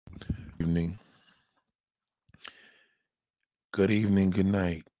evening. Good evening, good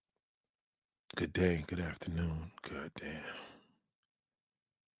night, good day, good afternoon. God damn.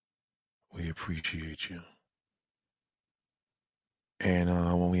 We appreciate you. And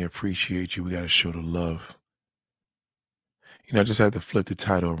when we appreciate you, we got to show the love. I just had to flip the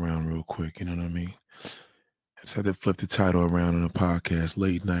title around real quick. You know what I mean? I just had to flip the title around on the podcast,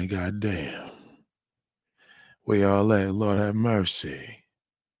 Late Night. God damn. Where y'all at? Lord have mercy.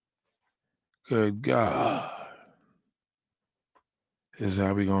 Good God. This is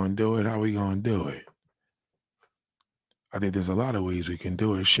how we going to do it. How we going to do it? I think there's a lot of ways we can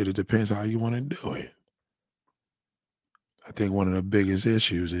do it. Shit, it depends how you want to do it. I think one of the biggest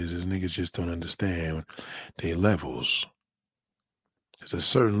issues is niggas just don't understand their levels. There's a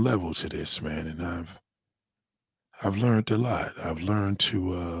certain level to this, man, and I've learned a lot. I've learned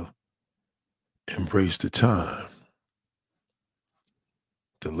to embrace the time,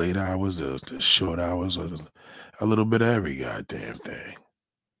 the late hours, the short hours, a little bit of every goddamn thing.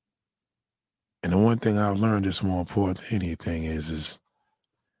 And the one thing I've learned that's more important than anything is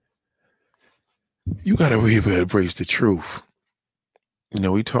you got to really embrace the truth.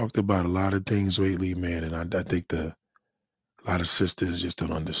 We talked about a lot of things lately, man, and I think a lot of sisters just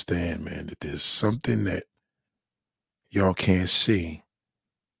don't understand, man, that there's something that y'all can't see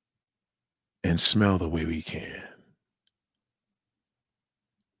and smell the way we can.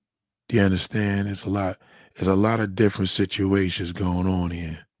 Do you understand? There's a lot of different situations going on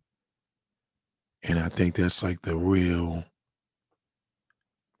here. And I think that's like the real,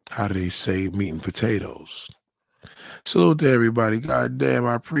 how do they say, meat and potatoes. Salute to everybody. God damn,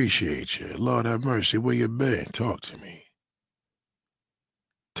 I appreciate you. Lord have mercy. Where you been? Talk to me.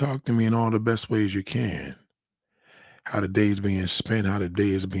 Talk to me in all the best ways you can. How the day's being spent, how the day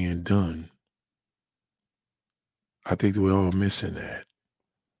is being done. I think we're all missing that.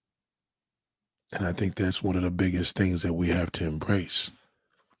 And I think that's one of the biggest things that we have to embrace.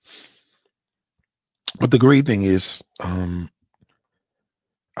 But the great thing is, I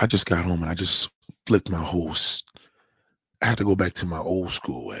just got home and I just flipped my whole. I had to go back to my old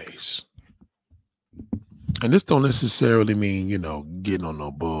school ways. And this don't necessarily mean, getting on no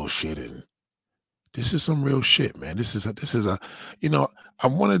bullshit. And this is some real shit, man. This is a, I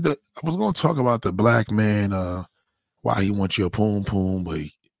was going to talk about the black man, why he wants your poom poom, but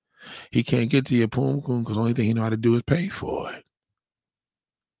he can't get to your poom poom because the only thing he know how to do is pay for it.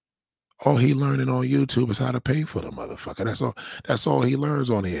 All he learning on YouTube is how to pay for the motherfucker. That's all he learns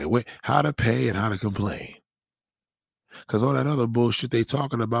on here. How to pay and how to complain. Because all that other bullshit they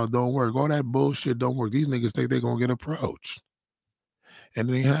talking about don't work. All that bullshit don't work. These niggas think they're going to get approached. And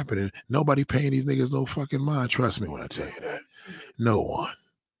it ain't happening. Nobody paying these niggas no fucking mind. Trust me when I tell you that. No one.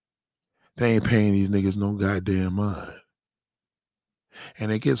 They ain't paying these niggas no goddamn mind.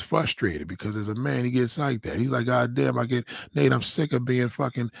 And it gets frustrated because as a man, he gets like that. He's like, God damn, Nate, I'm sick of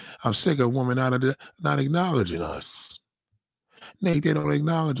I'm sick of women not acknowledging us. Nate, they don't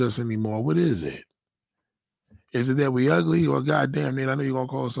acknowledge us anymore. What is it? Is it that we ugly or goddamn, Nate, I know you're going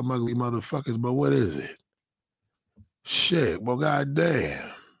to call us some ugly motherfuckers, but what is it? Shit, well,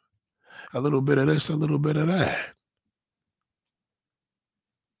 goddamn. A little bit of this, a little bit of that.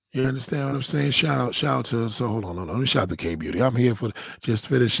 You understand what I'm saying? Shout out to, so hold on. Let me shout out to K-Beauty. I'm here for just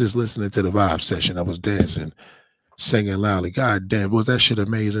listening to the vibe session. I was dancing, singing loudly. God damn, was that shit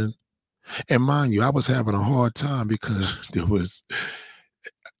amazing? And mind you, I was having a hard time because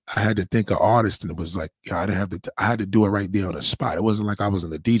I had to think of artists, and it was like, I had to do it right there on the spot. It wasn't like I was in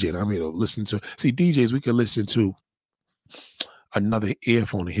the DJ. I mean, to listen to, see, DJs, we could listen to another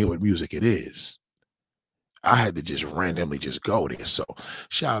earphone to hear what music it is. I had to just randomly just go there. So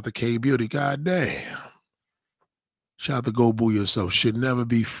shout out to K-Beauty. God damn. Shout out to Go Boo Yourself. Should never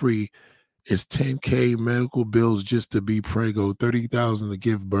be free. It's 10K medical bills just to be prego. 30,000 to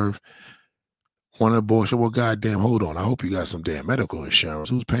give birth. One abortion. Well, goddamn, hold on. I hope you got some damn medical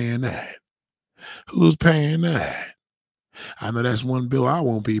insurance. Who's paying that? Who's paying that? I know that's one bill I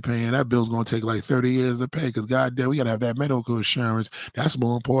won't be paying. That bill's going to take like 30 years to pay because, goddamn, we got to have that medical insurance. That's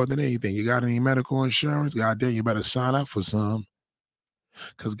more important than anything. You got any medical insurance? Goddamn, you better sign up for some.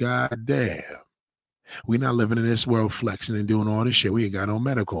 Because, goddamn, we not living in this world flexing and doing all this shit. We ain't got no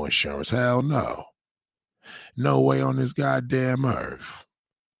medical insurance. Hell no. No way on this goddamn earth.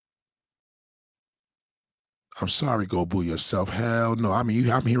 I'm sorry, Go Boo Yourself. Hell no. I mean,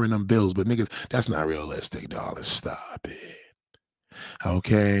 I'm hearing them bills, but niggas, that's not realistic, darling. Stop it.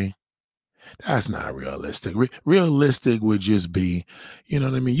 Okay? That's not realistic. Realistic would just be, you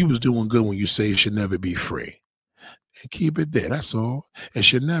know what I mean? You was doing good when you say it should never be free. And keep it there. That's all. It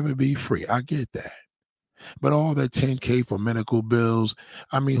should never be free. I get that. But all that 10K for medical bills,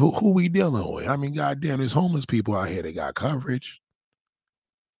 I mean, who we dealing with? I mean, goddamn, there's homeless people out here that got coverage.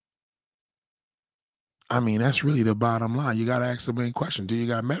 I mean, that's really the bottom line. You gotta ask the main question: do you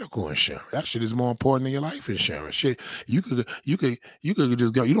got medical insurance? That shit is more important than your life insurance. Shit, you could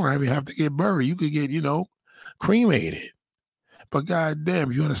just go. You don't even have to get buried. You could get, cremated. But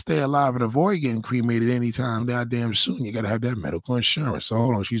goddamn, if you want to stay alive and avoid getting cremated anytime goddamn soon, you gotta have that medical insurance. So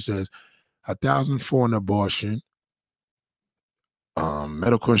hold on, she says 1,000 for an abortion.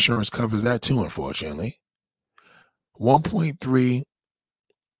 Medical insurance covers that too, unfortunately. 1.3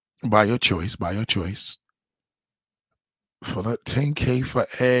 by your choice, for that 10K for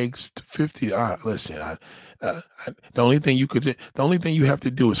eggs, 50. Listen, the only thing the only thing you have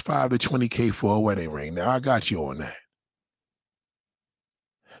to do is 5 to 20K for a wedding ring. Now I got you on that,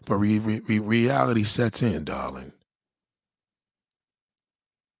 but reality sets in, darling.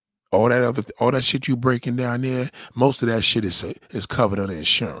 All that shit you breaking down there, most of that shit is covered under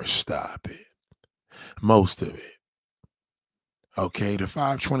insurance. Stop it. Most of it. Okay, the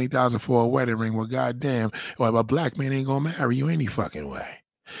 520,000 for a wedding ring. Well, goddamn, well, a black man ain't gonna marry you any fucking way.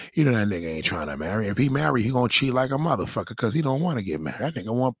 You know that nigga ain't trying to marry. If he marry, he gonna cheat like a motherfucker because he don't want to get married. That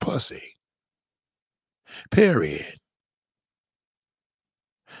nigga want pussy. Period.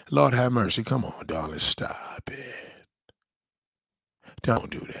 Lord have mercy. Come on, darling. Stop it. Don't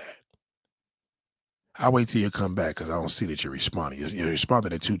do that. I'll wait till you come back because I don't see that you're responding. You're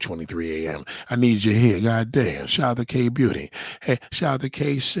responding at 2:23 a.m. I need you here. God damn. Shout out to K Beauty. Hey, shout out to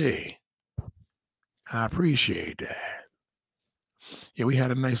KC. I appreciate that. Yeah, we had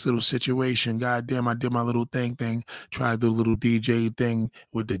a nice little situation. God damn, I did my little thing, tried the little DJ thing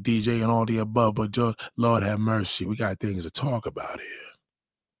with the DJ and all the above, but Lord have mercy. We got things to talk about here.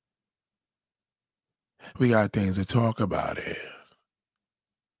 We got things to talk about here.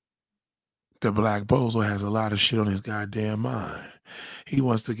 The Black Bozo has a lot of shit on his goddamn mind. He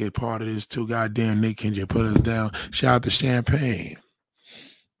wants to get part of this too. Goddamn, Nick, can you put us down? Shout out to Champagne.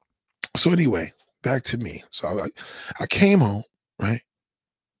 So anyway, back to me. So I came home, right?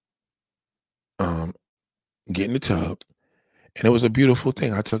 Get in the tub, and it was a beautiful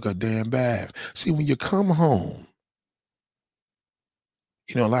thing. I took a damn bath. See, when you come home,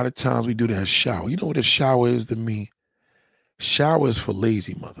 a lot of times we do that shower. You know what a shower is to me? Shower is for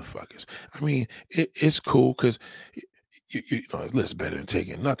lazy motherfuckers. I mean, it's cool because it's less better than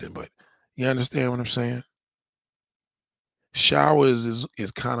taking nothing, but you understand what I'm saying? Showers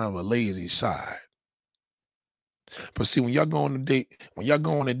is kind of a lazy side. But see, when y'all go on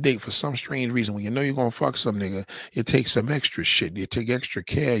a date for some strange reason, when you know you're gonna fuck some nigga, you take some extra shit. You take extra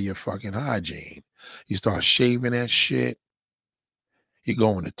care of your fucking hygiene. You start shaving that shit. You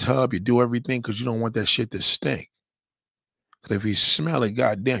go in the tub, you do everything because you don't want that shit to stink. Because if you smell it,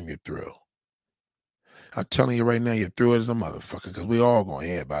 goddamn, you're through. I'm telling you right now, you're through it as a motherfucker because we all gonna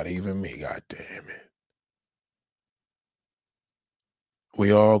hear about it, even me, goddamn it.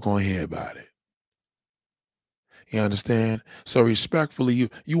 We all gonna hear about it. You understand? So respectfully,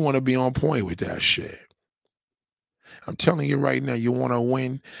 you want to be on point with that shit. I'm telling you right now, you want to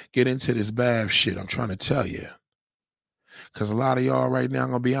win, get into this bath shit. I'm trying to tell you. Because a lot of y'all right now, I'm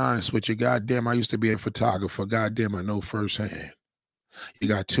going to be honest with you. Goddamn, I used to be a photographer. Goddamn, I know firsthand. You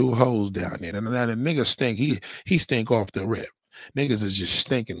got two hoes down there. And now the nigga stink. He stink off the rip. Niggas is just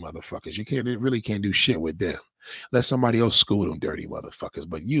stinking motherfuckers. They really can't do shit with them. Let somebody else school them dirty motherfuckers.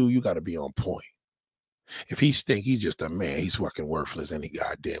 But you got to be on point. If he stink, he's just a man. He's fucking worthless any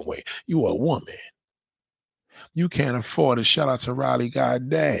goddamn way. You a woman. You can't afford it. Shout out to Riley.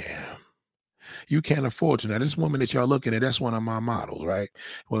 Goddamn. You can't afford to. Now, this woman that y'all looking at, that's one of my models, right?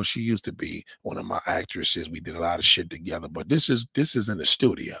 Well, she used to be one of my actresses. We did a lot of shit together, but this is in the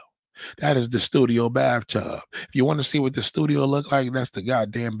studio. That is the studio bathtub. If you want to see what the studio look like, that's the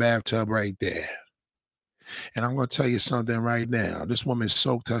goddamn bathtub right there. And I'm going to tell you something right now. This woman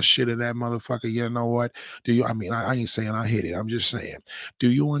soaked her shit in that motherfucker. You know what? I ain't saying I hit it. I'm just saying,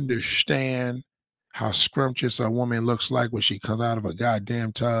 do you understand how scrumptious a woman looks like when she comes out of a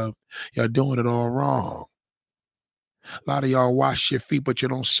goddamn tub? Y'all doing it all wrong. A lot of y'all wash your feet, but you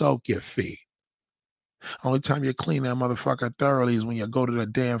don't soak your feet. Only time you clean that motherfucker thoroughly is when you go to the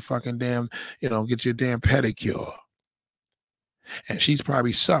get your damn pedicure. And she's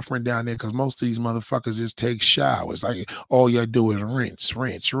probably suffering down there because most of these motherfuckers just take showers. Like all you do is rinse,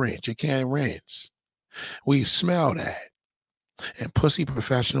 rinse, rinse. You can't rinse. We smell that. And pussy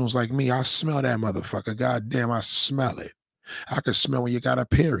professionals like me, I smell that motherfucker. God damn, I smell it. I can smell when you got a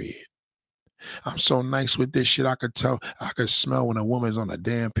period. I'm so nice with this shit. I could smell when a woman's on a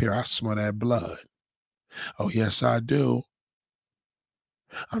damn period. I smell that blood. Oh, yes, I do.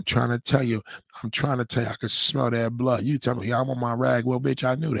 I'm trying to tell you, I can smell that blood. You tell me, yeah, I'm on my rag. Well, bitch,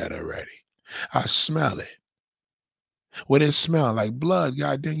 I knew that already. I smell it. What it smell like? Blood.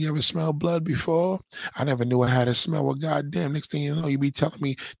 Goddamn, you ever smelled blood before? I never knew I had a smell. Well, goddamn, next thing you know, you be telling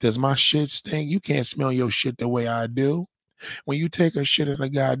me, does my shit stink? You can't smell your shit the way I do. When you take a shit in the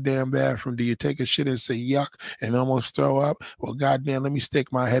goddamn bathroom, do you take a shit and say yuck and almost throw up? Well, goddamn, let me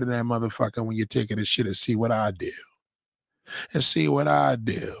stick my head in that motherfucker when you're taking a shit and see what I do. And see what I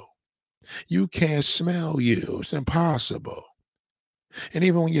do. You can't smell you. It's impossible. And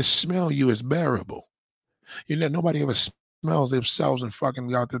even when you smell you, it's bearable. You know, nobody ever smells themselves and fucking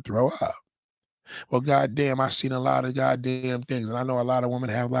got to throw up. Well, goddamn, I've seen a lot of goddamn things, and I know a lot of women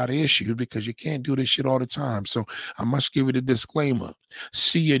have a lot of issues because you can't do this shit all the time. So I must give you the disclaimer.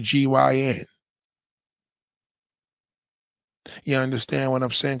 See your GYN. You understand what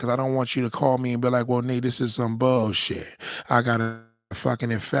I'm saying? Because I don't want you to call me and be like, well, Nate, this is some bullshit. I got a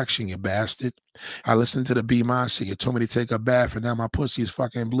fucking infection, you bastard. I listened to the Be Mindset. You told me to take a bath, and now my pussy's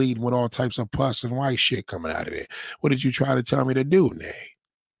fucking bleeding with all types of pus and white shit coming out of it. What did you try to tell me to do, Nate?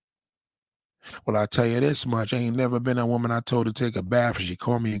 Well, I tell you this much. I ain't never been a woman I told to take a bath and she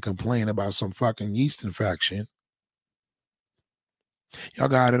called me and complained about some fucking yeast infection. Y'all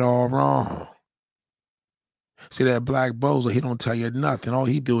got it all wrong. See that black bozo, he don't tell you nothing. All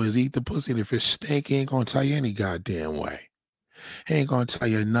he do is eat the pussy, and if it stink, he ain't gonna tell you any goddamn way. He ain't gonna tell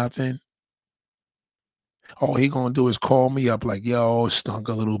you nothing. All he gonna do is call me up like, yo, it stunk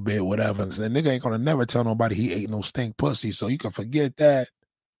a little bit, whatever. And the nigga ain't gonna never tell nobody he ate no stink pussy, so you can forget that.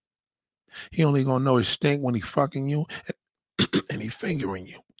 He only gonna know it stink when he fucking you and he fingering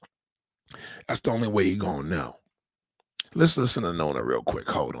you. That's the only way he gonna know. Let's listen to Nona real quick.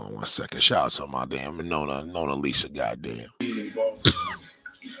 Hold on 1 second. Shout out to my damn Nona Lisa, goddamn.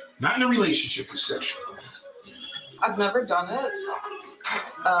 Not in a relationship, but sexual. I've never done it.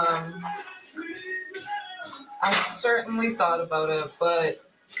 I've certainly thought about it, but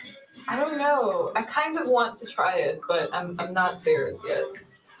I don't know. I kind of want to try it, but I'm not there as yet.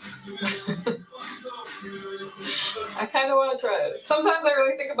 I kind of want to try it. Sometimes I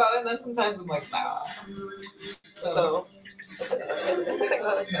really think about it, and then sometimes I'm like, nah. So it's a thing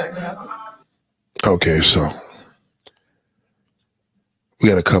that could happen. Okay, so we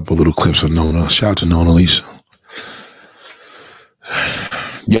got a couple little clips of Nona. Shout out to Nona Lisa.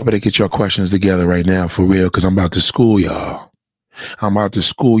 Y'all better get your questions together right now for real, because I'm about to school y'all. I'm about to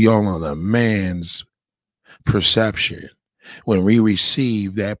school y'all on a man's perception when we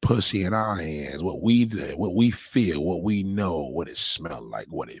receive that pussy in our hands, what we feel, what we know, what it smell like,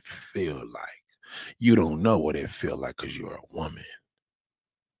 what it feel like. You don't know what it feel like because you're a woman.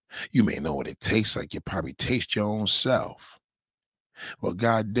 You may know what it tastes like. You probably taste your own self. Well,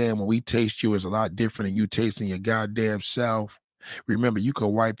 goddamn, when we taste you is a lot different than you tasting your goddamn self. Remember, you could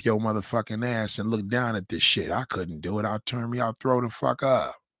wipe your motherfucking ass and look down at this shit. I couldn't do it. I'll throw the fuck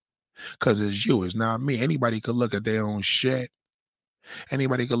up. Because it's you, it's not me. Anybody could look at their own shit.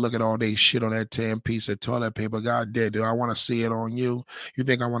 Anybody could look at all they shit on that 10 piece of toilet paper. God damn, do I want to see it on you? You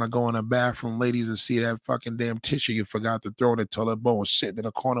think I want to go in the bathroom, ladies, and see that fucking damn tissue you forgot to throw in the toilet bowl and sitting in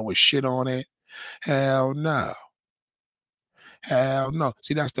a corner with shit on it? Hell no. Hell no.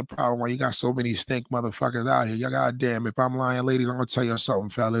 See, that's the problem why you got so many stink motherfuckers out here. Y'all goddamn, if I'm lying, ladies, I'm gonna tell you something,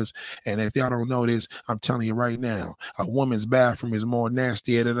 fellas. And if y'all don't know this, I'm telling you right now, a woman's bathroom is more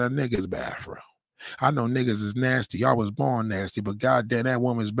nastier than a nigga's bathroom. I know niggas is nasty. Y'all was born nasty, but goddamn, that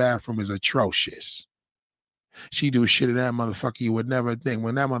woman's bathroom is atrocious. She do shit in that motherfucker you would never think.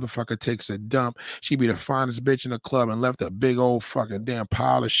 When that motherfucker takes a dump, she be the finest bitch in the club and left a big old fucking damn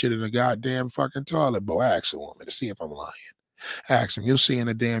pile of shit in the goddamn fucking toilet bowl. Ask a woman to see if I'm lying. Ask him. You'll see in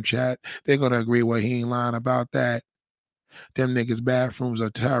the damn chat. They're going to agree well, he ain't lying about that. Them niggas' bathrooms are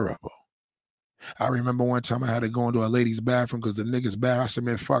terrible. I remember one time I had to go into a lady's bathroom because the niggas' bathroom, I said,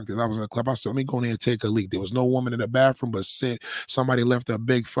 man, fuck this. I was in the club. I said, let me go in there and take a leak. There was no woman in the bathroom, but somebody left a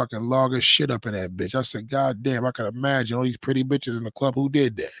big fucking log of shit up in that bitch. I said, God damn, I could imagine all these pretty bitches in the club. Who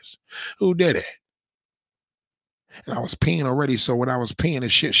did this? Who did it? And I was peeing already, so when I was peeing, the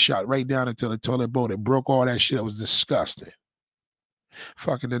shit shot right down into the toilet bowl. It broke all that shit. It was disgusting.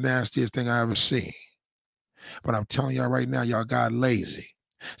 Fucking the nastiest thing I ever seen. But I'm telling y'all right now, y'all got lazy.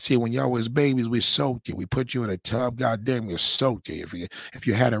 See, when y'all was babies, we soaked you. We put you in a tub. Goddamn, we soaked you. If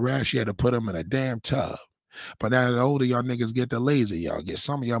you had a rash, you had to put them in a damn tub. But now the older y'all niggas get, the lazy y'all get.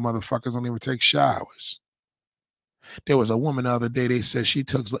 Some of y'all motherfuckers don't even take showers. There was a woman the other day, they said she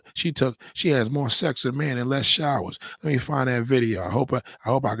has more sex with men and less showers. Let me find that video. I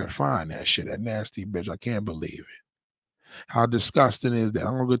hope I can find that shit. That nasty bitch. I can't believe it. How disgusting is that?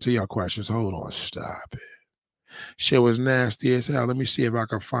 I'm gonna go to your questions. Hold on, stop it. Shit was nasty as hell. Let me see if I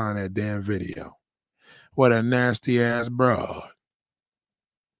can find that damn video. What a nasty ass broad.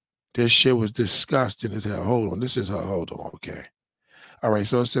 This shit was disgusting as hell. Hold on. This is her. Hold on. Okay. All right.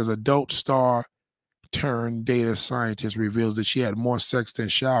 So it says adult star turned data scientist reveals that she had more sex than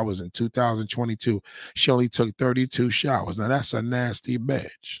showers in 2022. She only took 32 showers. Now that's a nasty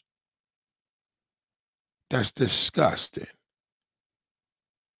bitch. That's disgusting.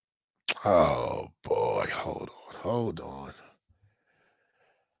 Oh boy. Hold on.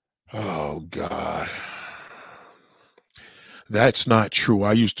 Oh God. That's not true.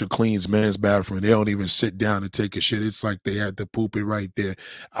 I used to clean men's bathroom. They don't even sit down and take a shit. It's like they had to poop it right there.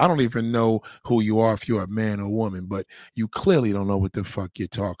 I don't even know who you are, if you're a man or woman, but you clearly don't know what the fuck you're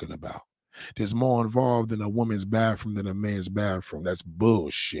talking about. There's more involved in a woman's bathroom than a man's bathroom. That's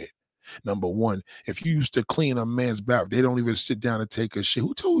bullshit. Number one, if you used to clean a man's bathroom, they don't even sit down and take a shit.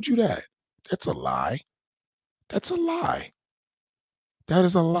 Who told you that? That's a lie. That's a lie. That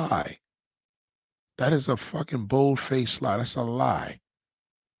is a lie. That is a fucking bold-faced lie. That's a lie.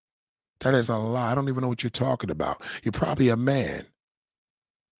 That is a lie. I don't even know what you're talking about. You're probably a man.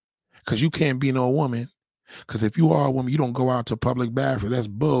 Because you can't be no woman. Because if you are a woman, you don't go out to public bathroom. That's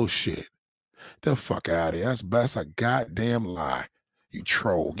bullshit. The fuck out of here. That's a goddamn lie. You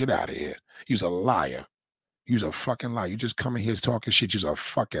troll. Get out of here. You's a liar. You's a fucking liar. You just come in here talking shit. You's a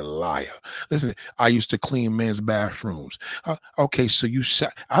fucking liar. Listen, I used to clean men's bathrooms. Okay, so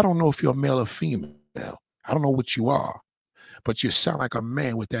I don't know if you're male or female. I don't know what you are. But you sound like a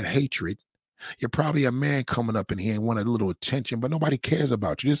man with that hatred. You're probably a man coming up in here and want a little attention, but nobody cares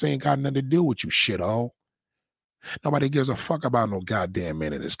about you. This ain't got nothing to do with you, shithole. Nobody gives a fuck about no goddamn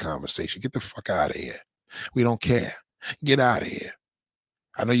man in this conversation. Get the fuck out of here. We don't care. Get out of here.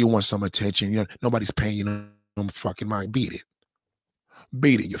 I know you want some attention. Nobody's paying you no fucking mind. Beat it.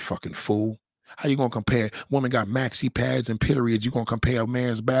 Beat it, you fucking fool. How you gonna compare? Woman got maxi pads and periods. You gonna compare a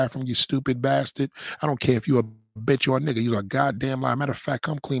man's bathroom, you stupid bastard? I don't care if you a bitch or a nigga. You're a goddamn liar. Matter of fact,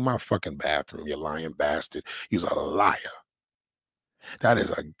 come clean my fucking bathroom, you lying bastard. You're a liar. That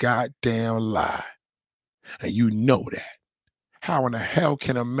is a goddamn lie. And you know that. How in the hell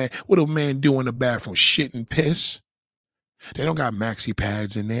can what do a man do in the bathroom? Shit and piss? They don't got maxi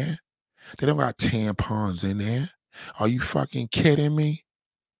pads in there. They don't got tampons in there. Are you fucking kidding me?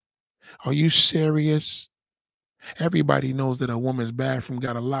 Are you serious? Everybody knows that a woman's bathroom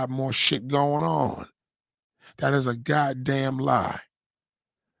got a lot more shit going on. That is a goddamn lie.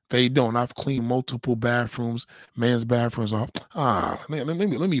 They don't. I've cleaned multiple bathrooms. Men's bathrooms are, let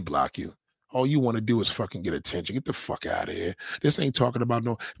me block you. All you want to do is fucking get attention. Get the fuck out of here. This ain't talking about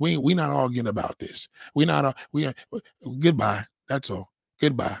no, we not arguing about this. Goodbye. That's all.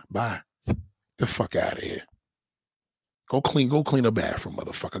 Goodbye. Bye. The fuck out of here. Go clean a bathroom,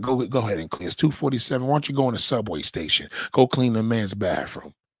 motherfucker. Go ahead and clean. It's 2:47. Why don't you go in the subway station? Go clean the man's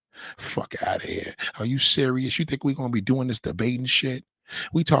bathroom. Fuck out of here. Are you serious? You think we're going to be doing this debating shit?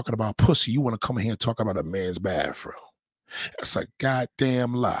 We talking about pussy. You want to come in here and talk about a man's bathroom. That's a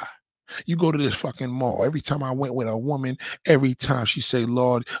goddamn lie. You go to this fucking mall. Every time I went with a woman, every time she say,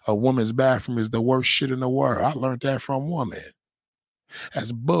 Lord, a woman's bathroom is the worst shit in the world. I learned that from woman.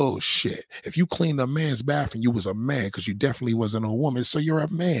 That's bullshit. If you cleaned a man's bathroom, you was a man because you definitely wasn't a woman. So you're a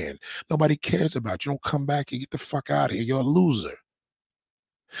man. Nobody cares about you. Don't come back and get the fuck out of here. You're a loser.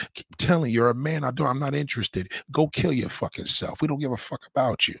 Keep telling you, you're a man. I'm not interested. Go kill your fucking self. We don't give a fuck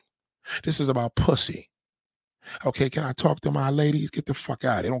about you. This is about pussy. Okay, can I talk to my ladies? Get the fuck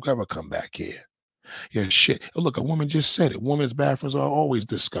out of here. Don't ever come back here. Yeah, shit. Look, a woman just said it. Women's bathrooms are always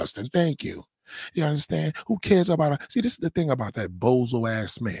disgusting. Thank you. You understand? Who cares about it? See, this is the thing about that bozo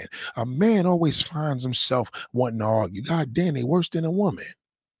ass man. A man always finds himself wanting to argue. God damn, they worse than a woman.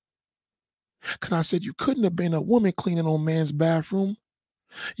 Cause I said you couldn't have been a woman cleaning on man's bathroom.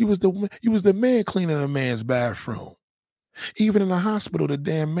 You was the man cleaning a man's bathroom. Even in the hospital, the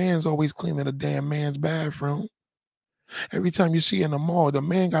damn man's always cleaning the damn man's bathroom. Every time you see in the mall, the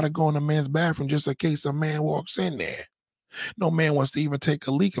man got to go in the man's bathroom just in case a man walks in there. No man wants to even take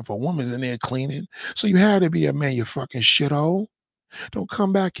a leak if a woman's in there cleaning. So you had to be a man, you fucking shithole. Don't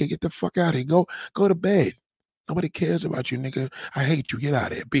come back here. Get the fuck out of here. Go to bed. Nobody cares about you, nigga. I hate you. Get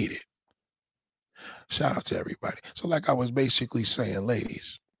out of here. Beat it. Shout out to everybody. So like I was basically saying,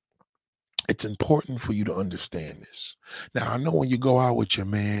 ladies, it's important for you to understand this. Now, I know when you go out with your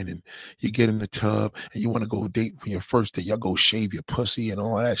man and you get in the tub and you want to go date for your first date, y'all go shave your pussy and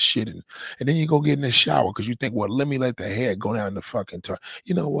all that shit. And then you go get in the shower because you think, well, let me let the hair go down the fucking tub.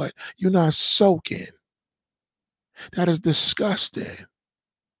 You know what? You're not soaking. That is disgusting.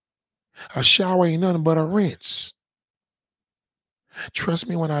 A shower ain't nothing but a rinse. Trust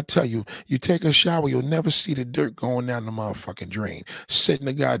me when I tell you, you take a shower, you'll never see the dirt going down the motherfucking drain. Sit in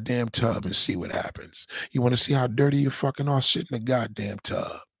the goddamn tub and see what happens. You want to see how dirty you fucking are? Sit in the goddamn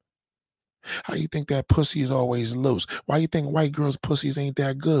tub. How you think that pussy is always loose? Why you think white girls' pussies ain't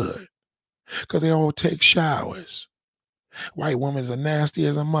that good? Because they all take showers. White women are nasty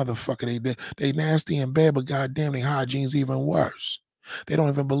as a motherfucker. They nasty in bed, but goddamn, their hygiene's even worse. They don't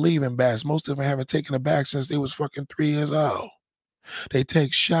even believe in baths. Most of them haven't taken a bath since they was fucking 3 years old. They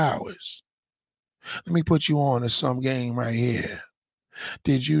take showers. Let me put you on to some game right here.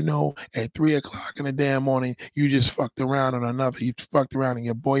 Did you know at 3 o'clock in the damn morning, you just fucked around on another, you fucked around on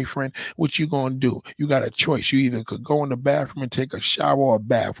your boyfriend? What you gonna do? You got a choice. You either could go in the bathroom and take a shower or a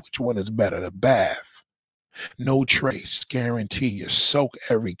bath. Which one is better? The bath. No trace, guarantee you soak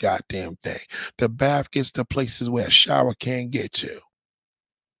every goddamn thing. The bath gets to places where a shower can't get to.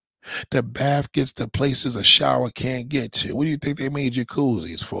 The bath gets to places a shower can't get to. What do you think they made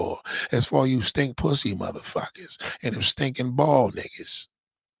jacuzzis for? It's for you stink pussy motherfuckers and them stinking bald niggas.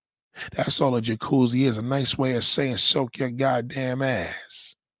 That's all a jacuzzi is, a nice way of saying soak your goddamn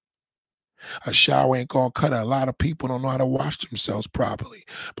ass. A shower ain't gonna cut it. A lot of people don't know how to wash themselves properly.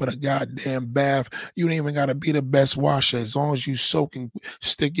 But a goddamn bath, you ain't even gotta be the best washer. As long as you soak and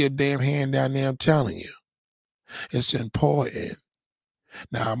stick your damn hand down there, I'm telling you. It's important.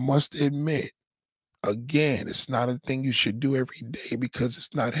 Now, I must admit, again, it's not a thing you should do every day because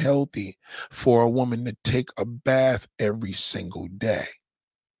it's not healthy for a woman to take a bath every single day.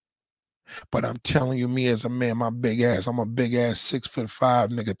 But I'm telling you, me as a man, my big ass, I'm a big ass 6'5",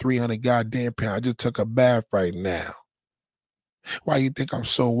 nigga, 300 goddamn pounds. I just took a bath right now. Why you think I'm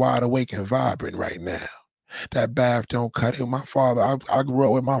so wide awake and vibrant right now? That bath don't cut it. My father, I grew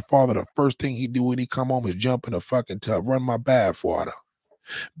up with my father. The first thing he do when he come home is jump in the fucking tub, run my bath water.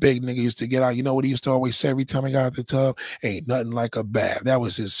 Big nigga used to get out. You know what he used to always say every time he got out the tub? Ain't nothing like a bath. That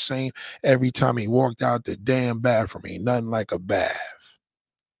was his same every time he walked out the damn bathroom. Ain't nothing like a bath.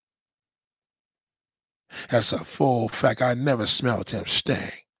 That's a full fact. I never smelled him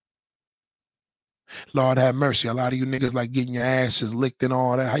stink. Lord have mercy. A lot of you niggas like getting your asses licked and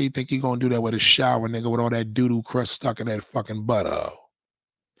all that. How you think you gonna do that with a shower, nigga, with all that doo-doo crust stuck in that fucking butter?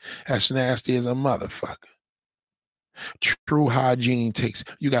 That's nasty as a motherfucker. True hygiene takes,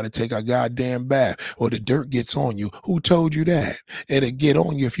 you got to take a goddamn bath or the dirt gets on you. Who told you that? It'll get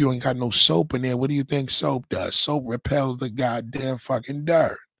on you if you ain't got no soap in there. What do you think soap does? Soap repels the goddamn fucking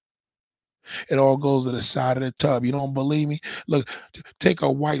dirt. It all goes to the side of the tub. You don't believe me? Look, take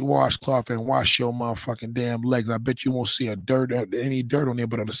a white washcloth and wash your motherfucking damn legs. I bet you won't see any dirt on there,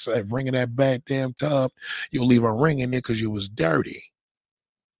 but on the side, ring of that bad damn tub, you'll leave a ring in there because you was dirty.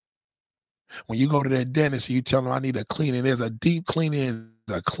 When you go to that dentist, you tell them I need a cleaning. There's a deep cleaning and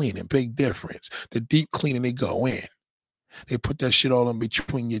a cleaning. Big difference. The deep cleaning, they go in. They put that shit all in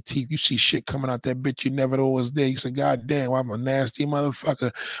between your teeth. You see shit coming out that bitch you never know was there. You say, God damn, I'm a nasty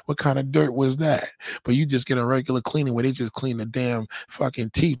motherfucker. What kind of dirt was that? But you just get a regular cleaning where they just clean the damn fucking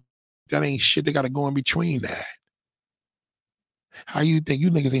teeth. That ain't shit. They got to go in between that. How you think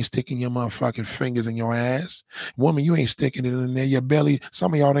you niggas ain't sticking your motherfucking fingers in your ass? Woman, you ain't sticking it in there. Your belly,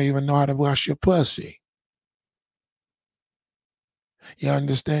 some of y'all don't even know how to wash your pussy. You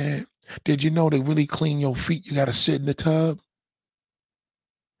understand? Did you know to really clean your feet, you got to sit in the tub?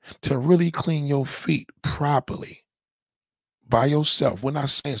 To really clean your feet properly by yourself. We're not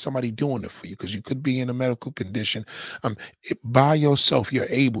saying somebody doing it for you because you could be in a medical condition. By yourself, you're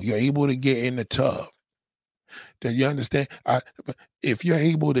able to get in the tub. Do you understand? If you're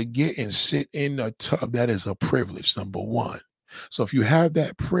able to get and sit in the tub, that is a privilege, number one. So if you have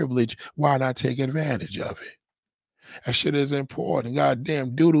that privilege, why not take advantage of it? That shit is important.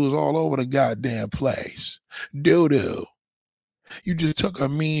 Goddamn doo-doo is all over the goddamn place. Doo-doo. You just took a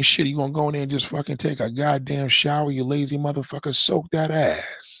mean shit. You gonna go in there and just fucking take a goddamn shower, you lazy motherfucker. Soak that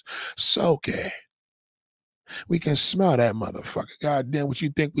ass. Soak it. We can smell that motherfucker. Goddamn, what you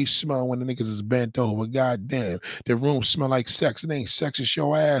think we smell when the niggas is bent over? Goddamn, the room smell like sex. It ain't sex, it's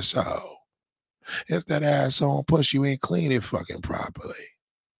your asshole. If that asshole push you ain't clean it fucking properly.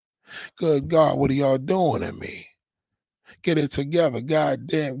 Good God, what are y'all doing to me? Get it together.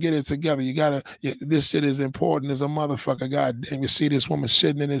 Goddamn, get it together. You gotta, this shit is important as a motherfucker. Goddamn, you see this woman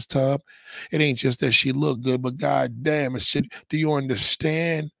sitting in this tub. It ain't just that she look good, but goddamn, it's shit. Do you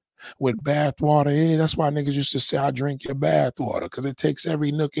understand what bath water is? That's why niggas used to say, I drink your bath water, because it takes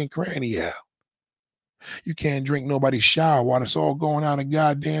every nook and cranny out. You can't drink nobody's shower water. It's all going out a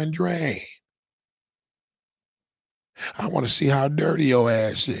goddamn drain. I want to see how dirty your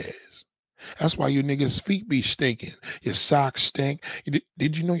ass is. That's why you niggas' feet be stinking. Your socks stink.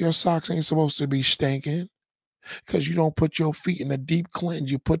 Did you know your socks ain't supposed to be stinking? Because you don't put your feet in a deep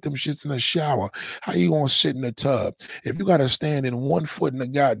cleanse. You put them shits in the shower. How you gonna sit in the tub? If you gotta stand in 1 foot in the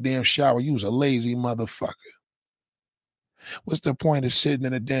goddamn shower, you's a lazy motherfucker. What's the point of sitting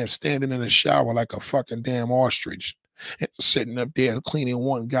in a damn, standing in the shower like a fucking damn ostrich and sitting up there cleaning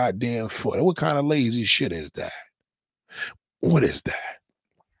 1 goddamn foot? What kind of lazy shit is that? What is that?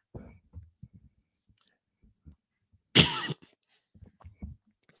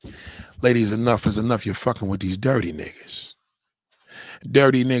 Ladies, enough is enough. You're fucking with these dirty niggas.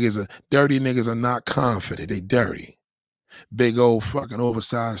 Dirty niggas are not confident. They dirty. Big old fucking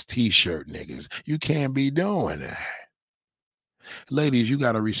oversized t-shirt niggas. You can't be doing that. Ladies, you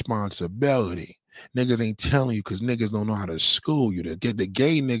got a responsibility. Niggas ain't telling you because niggas don't know how to school you. To get the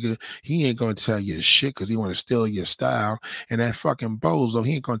gay nigga, he ain't gonna tell you shit because he want to steal your style. And that fucking bozo,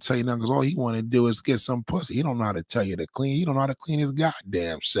 he ain't gonna tell you nothing because all he want to do is get some pussy. He don't know how to tell you to clean. He don't know how to clean his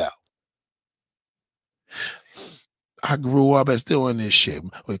goddamn self. I grew up as doing this shit.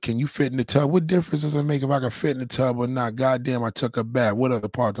 But can you fit in the tub? What difference does it make if I can fit in the tub or not? Goddamn, I took a bath. What other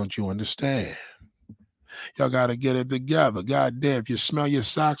part don't you understand? Y'all got to get it together. Goddamn, if you smell your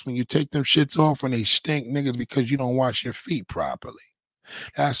socks when you take them shits off when they stink, niggas, because you don't wash your feet properly.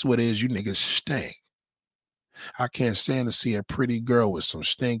 That's what it is. You niggas stink. I can't stand to see a pretty girl with some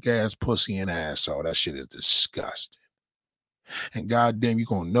stink-ass pussy and asshole. That shit is disgusting. And goddamn, you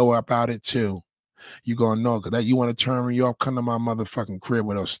going to know about it, too. You gonna know because that you want to turn me off, come to my motherfucking crib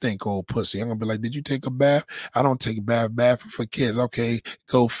with a stink old pussy. I'm gonna be like, did you take a bath? I don't take a bath for kids. Okay,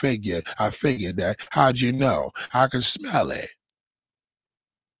 go figure. I figured that. How'd you know? I can smell it.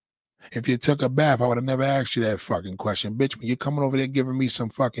 If you took a bath, I would have never asked you that fucking question. Bitch, when you're coming over there giving me some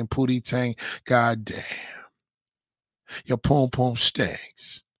fucking pootie tang, goddamn. Your poom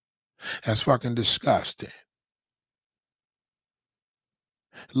stinks. That's fucking disgusting.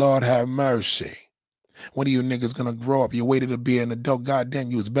 Lord have mercy. When are you niggas gonna grow up? You waited to be an adult. Goddamn,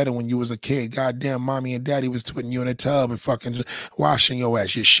 you was better when you was a kid. Goddamn, mommy and daddy was putting you in a tub and fucking washing your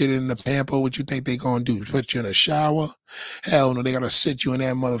ass. You shit in the pamper. What you think they gonna do? Put you in a shower? Hell no, they gotta sit you in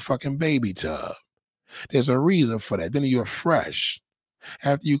that motherfucking baby tub. There's a reason for that. Then you're fresh.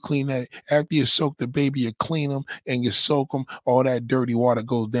 After you clean that, after you soak the baby, you clean them and you soak them. All that dirty water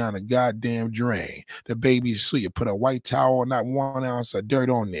goes down the goddamn drain. The baby, so you put a white towel, not 1 ounce of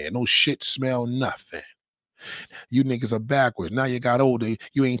dirt on there. No shit, smell, nothing. You niggas are backwards. Now you got older.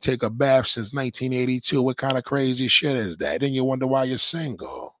 You ain't take a bath since 1982. What kind of crazy shit is that? Then you wonder why you're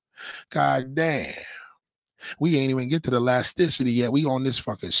single. God damn. We ain't even get to the elasticity yet. We on this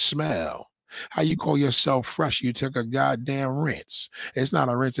fucking smell. How you call yourself fresh? You took a goddamn rinse. It's not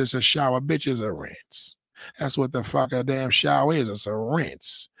a rinse, it's a shower. Bitch, it's a rinse. That's what the fuck a damn shower is. It's a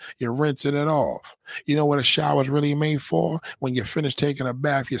rinse. You're rinsing it off. You know what a shower is really made for? When you finish taking a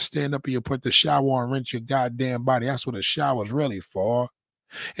bath, you stand up and you put the shower on, rinse your goddamn body. That's what a shower is really for.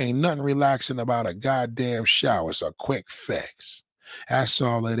 Ain't nothing relaxing about a goddamn shower. It's a quick fix. That's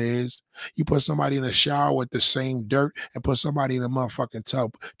all it is. You put somebody in a shower with the same dirt and put somebody in a motherfucking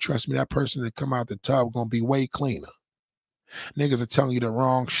tub. Trust me, that person that come out the tub gonna be way cleaner. Niggas are telling you the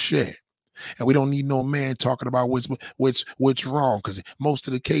wrong shit. And we don't need no man talking about what's wrong. Because most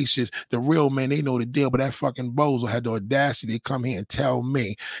of the cases, the real men, they know the deal. But that fucking bozo had the audacity to come here and tell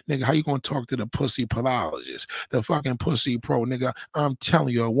me, nigga, how you gonna talk to the pussy pathologist? The fucking pussy pro, nigga. I'm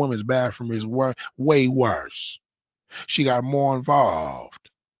telling you, a woman's bathroom is way worse. She got more involved.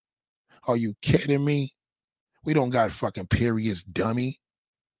 Are you kidding me? We don't got fucking periods, dummy.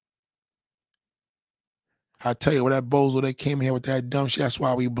 I tell you, that bozo that came here with that dumb shit, that's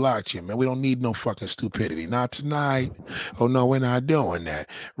why we blocked you, man. We don't need no fucking stupidity. Not tonight. Oh, no, we're not doing that.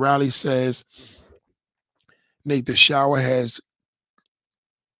 Riley says, Nate, the shower has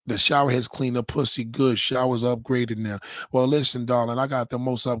cleaned the pussy good. Shower's upgraded now. Well, listen, darling, I got the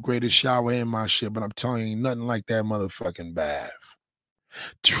most upgraded shower in my shit, but I'm telling you, ain't nothing like that motherfucking bath.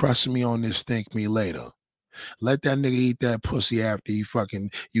 Trust me on this, thank me later. Let that nigga eat that pussy after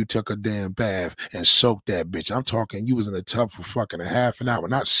you took a damn bath and soaked that bitch. I'm talking you was in the tub for fucking a half an hour,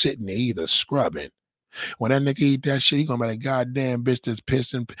 not sitting there either, scrubbing. When that nigga eat that shit, he gonna be like, goddamn bitch, does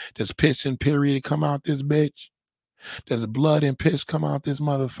pissing period come out this bitch? Does blood and piss come out this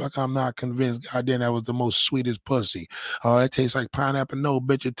motherfucker? I'm not convinced. Goddamn, that was the most sweetest pussy. Oh, that tastes like pineapple. No,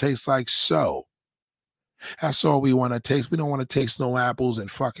 bitch, it tastes like so. That's all we want to taste. We don't want to taste no apples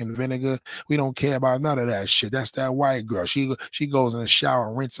and fucking vinegar. We don't care about none of that shit. That's that white girl. She goes in the shower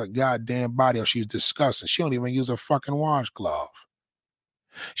and rinse her goddamn body or she's disgusting. She don't even use a fucking washcloth.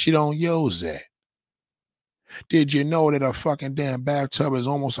 She don't use it. Did you know that a fucking damn bathtub is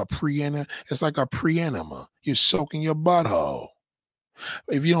almost a pre-enema? It's like a pre-enema. You're soaking your butthole.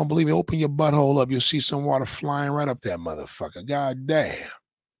 If you don't believe it, open your butthole up. You'll see some water flying right up that motherfucker. God damn.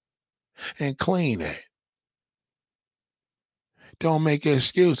 And clean it. Don't make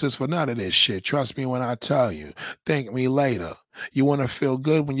excuses for none of this shit. Trust me when I tell you. Thank me later. You want to feel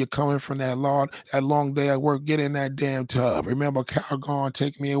good when you're coming from that long day at work? Get in that damn tub. Remember Calgon,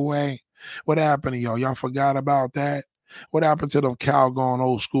 Take Me Away? What happened to y'all? Y'all forgot about that? What happened to them Calgon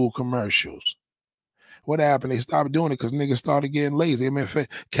old school commercials? What happened? They stopped doing it because niggas started getting lazy. I mean,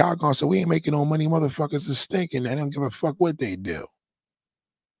 Calgon said, we ain't making no money. Motherfuckers is stinking. They don't give a fuck what they do.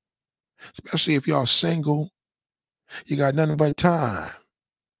 Especially if y'all single. You got nothing but time.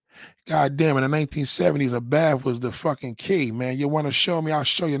 God damn, in the 1970s, a bath was the fucking key, man. You want to show me? I'll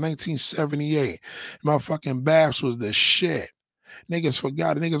show you. 1978. Motherfucking baths was the shit. Niggas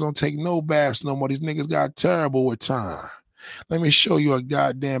forgot it. Niggas don't take no baths no more. These niggas got terrible with time. Let me show you a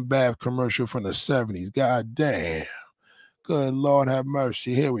goddamn bath commercial from the 70s. God damn. Good Lord have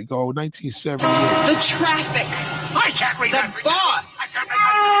mercy. Here we go. 1978. The traffic. I can't read that. The boss.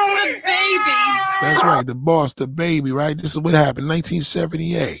 The baby. That's right. The boss, the baby, right? This is what happened.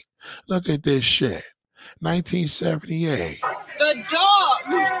 1978. Look at this shit. 1978. The dog.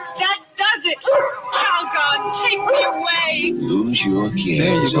 That does it. Calgon, take me away. Lose your kids.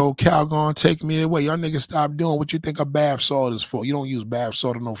 There you go. Calgon, take me away. Y'all niggas stop doing what you think a bath salt is for. You don't use bath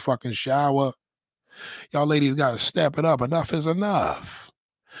salt in no fucking shower. Y'all ladies got to step it up. Enough is enough.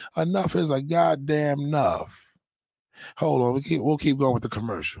 Enough is a goddamn enough. Hold on. We'll keep going with the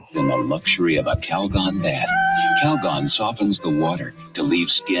commercial. In the luxury of a Calgon bath, Calgon softens the water to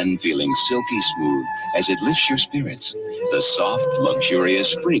leave skin feeling silky smooth as it lifts your spirits. The soft,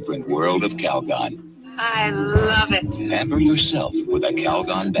 luxurious, fragrant world of Calgon. I love it. Pamper yourself with a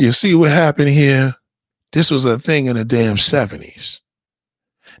Calgon bath. You see what happened here? This was a thing in the damn 70s.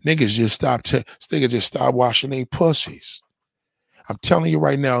 Niggas just stopped washing their pussies. I'm telling you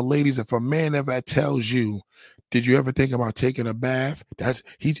right now, ladies, if a man ever tells you, did you ever think about taking a bath?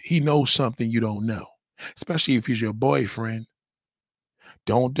 He knows something you don't know. Especially if he's your boyfriend.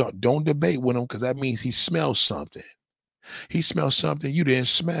 Don't debate with him, because that means he smells something. He smells something you didn't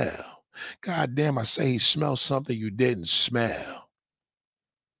smell. God damn, I say he smells something you didn't smell.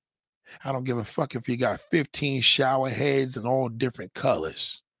 I don't give a fuck if you got 15 shower heads in all different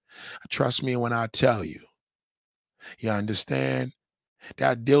colors. Trust me when I tell you. You understand?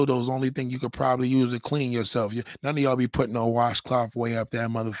 That dildo's the only thing you could probably use to clean yourself. None of y'all be putting no washcloth way up there,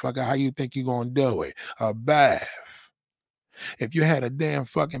 motherfucker. How you think you gonna do it? A bath. If you had a damn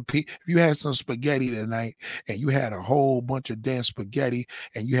fucking if you had some spaghetti tonight and you had a whole bunch of damn spaghetti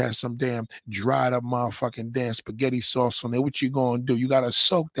and you had some damn dried up motherfucking damn spaghetti sauce on there, what you gonna do? You gotta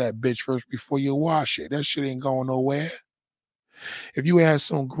soak that bitch first before you wash it. That shit ain't going nowhere. If you had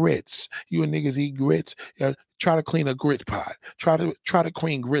some grits, you and niggas eat grits, try to clean a grit pot. Try to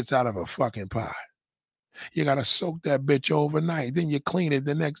clean grits out of a fucking pot. You got to soak that bitch overnight. Then you clean it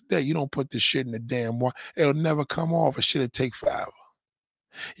the next day. You don't put the shit in the damn water. It'll never come off. It should take forever.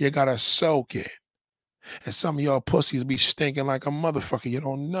 You got to soak it. And some of y'all pussies be stinking like a motherfucker. You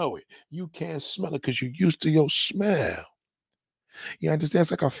don't know it. You can't smell it because you're used to your smell. You understand?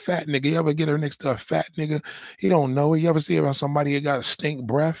 It's like a fat nigga. You ever get her next to a fat nigga? He don't know it. You ever see about somebody that got a stink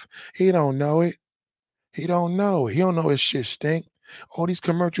breath? He don't know it. He don't know it. He don't know his shit stink. All these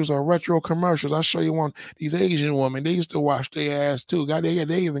commercials are retro commercials. I'll show you one. These Asian women, they used to wash their ass too. God, they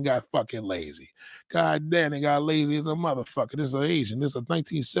even got fucking lazy. God damn, they got lazy as a motherfucker. This is an Asian. This is a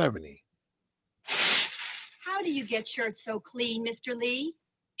 1970. How do you get shirts so clean, Mr. Lee?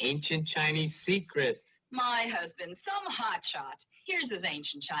 Ancient Chinese secret. My husband, some hotshot. Here's his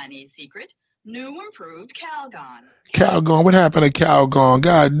ancient Chinese secret. New improved Calgon. Calgon, what happened to Calgon?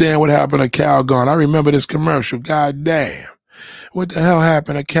 God damn, what happened to Calgon? I remember this commercial. God damn. What the hell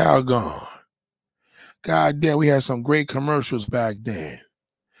happened to Calgon? God damn, we had some great commercials back then.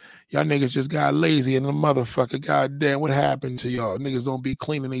 Y'all niggas just got lazy in the motherfucker. God damn, what happened to y'all? Niggas don't be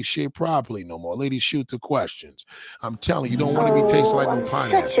cleaning their shit properly no more. Ladies, shoot the questions. I'm telling you, don't want to be tasting like no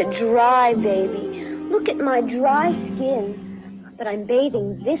pineapple. Such a dry baby. Look at my dry skin. But I'm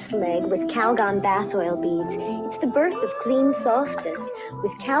bathing this leg with Calgon bath oil beads. It's the birth of clean softness.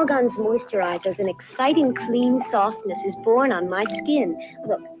 With Calgon's moisturizers, an exciting clean softness is born on my skin.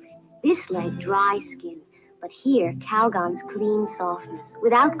 Look, this leg dry skin. But here, Calgon's clean softness,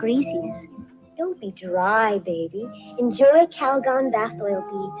 without greasiness. Don't be dry, baby. Enjoy Calgon bath oil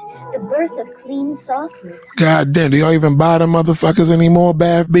beads, the birth of clean softness. God damn, do y'all even buy them motherfuckers anymore,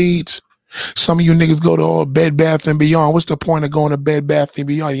 bath beads? Some of you niggas go to all Bed Bath & Beyond. What's the point of going to Bed Bath &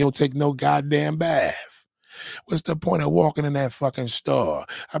 Beyond? You don't take no goddamn bath. What's the point of walking in that fucking store?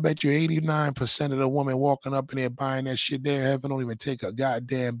 I bet you 89% of the women walking up in there buying that shit there heaven don't even take a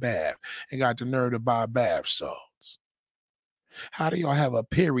goddamn bath and got the nerve to buy bath salts. How do y'all have a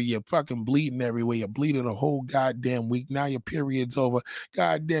period? You're fucking bleeding everywhere. You're bleeding a whole goddamn week. Now your period's over.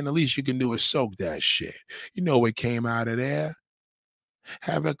 Goddamn, the least you can do is soak that shit. You know what came out of there.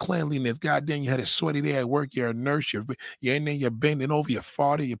 Have a cleanliness. Goddamn, you had a sweaty day at work. You're a nurse. You're in there. You're bending over. You're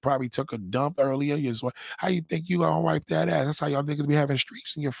farted. You probably took a dump earlier. How you think you gonna wipe that ass? That's how y'all niggas be having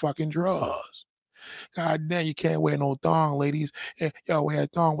streaks in your fucking drawers. God damn, you can't wear no thong, ladies. Y'all wear a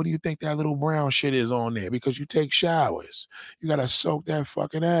thong. What do you think that little brown shit is on there? Because you take showers. You gotta soak that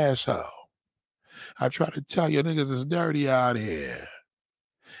fucking asshole. I try to tell you, niggas is dirty out here.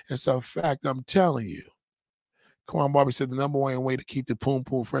 It's a fact, I'm telling you. Come on, Barbie said the number one way to keep the poom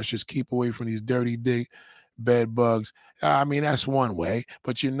poom fresh is keep away from these dirty bed bugs. I mean, that's one way.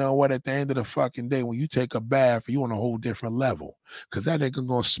 But you know what? At the end of the fucking day, when you take a bath, you on a whole different level. Because that nigga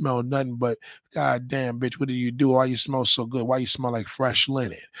gonna smell nothing but, goddamn, bitch, what do you do? Why you smell so good? Why you smell like fresh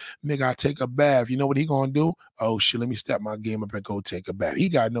linen? Nigga, I take a bath. You know what he gonna do? Oh, shit, let me step my game up and go take a bath. He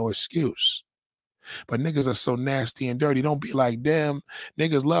got no excuse. But niggas are so nasty and dirty. Don't be like them.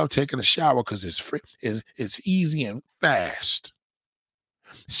 Niggas love taking a shower because it's free, it's easy and fast.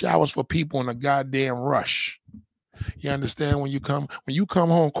 Showers for people in a goddamn rush. You understand? When you come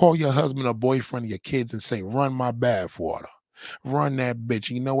home, call your husband or boyfriend or your kids and say, run my bath water. Run that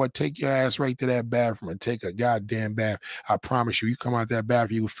bitch. You know what? Take your ass right to that bathroom and take a goddamn bath. I promise you come out that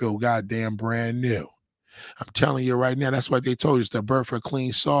bath, you will feel goddamn brand new. I'm telling you right now, that's what they told you. It's the birth of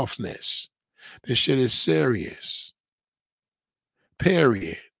clean softness. This shit is serious.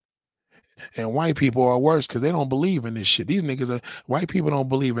 Period. And white people are worse because they don't believe in this shit. These niggas white people don't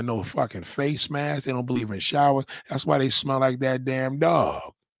believe in no fucking face mask. They don't believe in showers. That's why they smell like that damn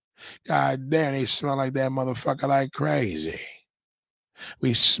dog. God damn, they smell like that motherfucker like crazy.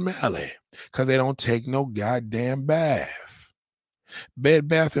 We smell it because they don't take no goddamn bath. Bed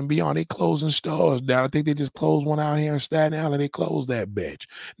Bath & Beyond, they closing stores down. I think they just closed one out here in Staten Island. They closed that bitch.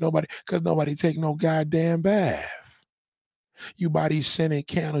 Because nobody take no goddamn bath. You buy these scented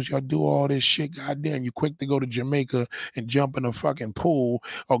candles, y'all do all this shit. Goddamn, you quick to go to Jamaica and jump in a fucking pool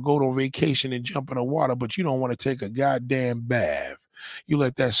or go to a vacation and jump in the water, but you don't want to take a goddamn bath. You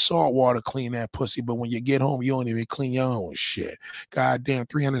let that salt water clean that pussy, but when you get home, you don't even clean your own shit. Goddamn,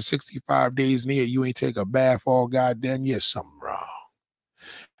 365 days in a year, you ain't take a bath all goddamn year. Something wrong.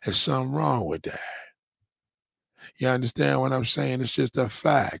 There's something wrong with that. You understand what I'm saying? It's just a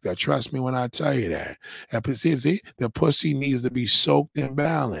fact. Trust me when I tell you that. See, the pussy needs to be soaked and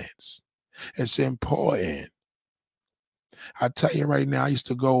balanced. It's important. I tell you right now, I used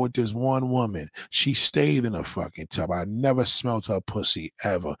to go with this one woman. She stayed in a fucking tub. I never smelled her pussy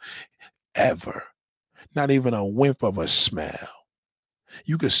ever. Ever. Not even a whiff of a smell.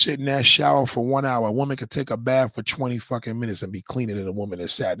 You could sit in that shower for 1 hour. A woman could take a bath for 20 fucking minutes and be cleaner than a woman that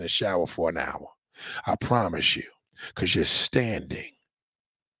sat in the shower for an hour. I promise you. Because you're standing.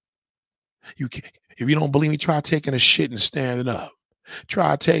 If you don't believe me, try taking a shit and standing up.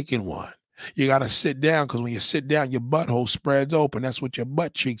 Try taking one. You got to sit down because when you sit down, your butthole spreads open. That's what your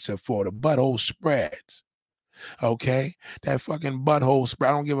butt cheeks are for. The butthole spreads. Okay? That fucking butthole spread.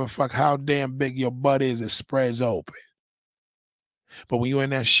 I don't give a fuck how damn big your butt is. It spreads open. But when you're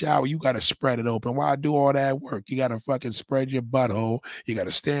in that shower, you got to spread it open. Why do all that work? You got to fucking spread your butthole. You got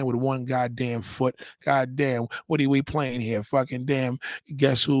to stand with one goddamn foot. Goddamn, what are we playing here? Fucking damn,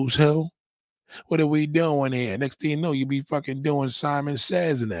 guess who's who? What are we doing here? Next thing you know, you be fucking doing Simon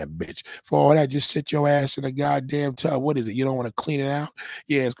Says in that bitch. For all that, just sit your ass in a goddamn tub. What is it? You don't want to clean it out?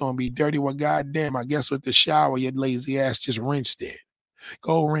 Yeah, it's going to be dirty. Well, goddamn, I guess with the shower, your lazy ass just rinsed it.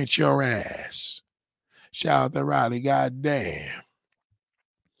 Go rinse your ass. Shout out to Riley, goddamn.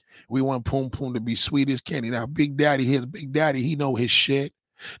 We want Poom Poom to be sweet as candy. Now, Big Daddy, he know his shit.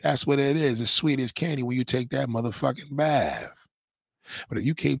 That's what it is. It's sweet as candy when you take that motherfucking bath. But if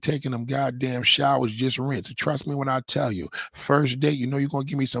you keep taking them goddamn showers, just rinse. Trust me when I tell you, first date, you know you're going to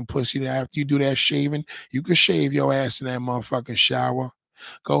give me some pussy. After you do that shaving, you can shave your ass in that motherfucking shower.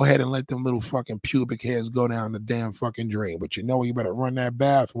 Go ahead and let them little fucking pubic hairs go down the damn fucking drain. But you know you better run that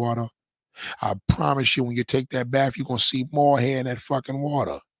bath water. I promise you when you take that bath, you're going to see more hair in that fucking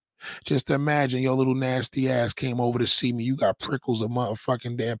water. Just imagine your little nasty ass came over to see me. You got prickles of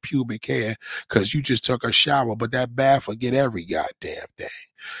motherfucking damn pubic hair because you just took a shower. But that bath will get every goddamn thing.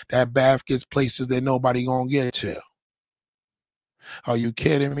 That bath gets places that nobody gonna get to. Are you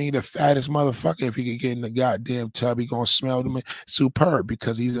kidding me? The fattest motherfucker, if he could get in the goddamn tub, he gonna smell them superb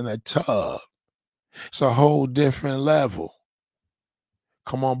because he's in a tub. It's a whole different level.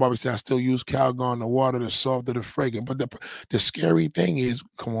 Come on, Barbie said, I still use Calgon, the water, the softer, the fragrant. But the scary thing is,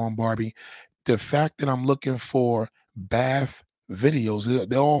 come on, Barbie, the fact that I'm looking for bath videos,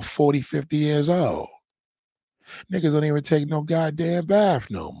 they're all 40, 50 years old. Niggas don't even take no goddamn bath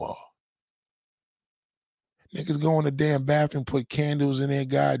no more. Niggas go in the damn bathroom, put candles in there,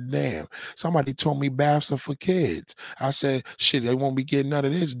 goddamn. Somebody told me baths are for kids. I said, shit, they won't be getting none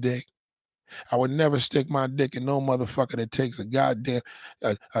of this dick. I would never stick my dick in no motherfucker that takes a goddamn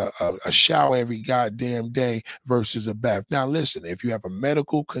a shower every goddamn day versus a bath. Now listen, if you have a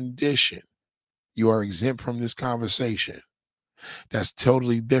medical condition, you are exempt from this conversation. That's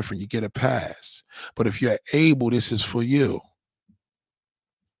totally different. You get a pass. But if you're able, this is for you.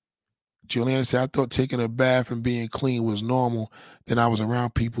 Juliana said, I thought taking a bath and being clean was normal. Then I was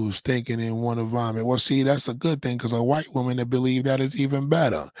around people who stinking and want to vomit. Well, see, that's a good thing because a white woman that believe that is even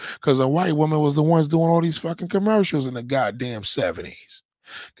better. Because a white woman was the ones doing all these fucking commercials in the goddamn 70s.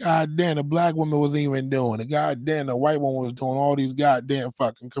 Goddamn, the black woman was even doing it. Goddamn, the white woman was doing all these goddamn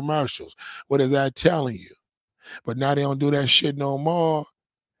fucking commercials. What is that telling you? But now they don't do that shit no more.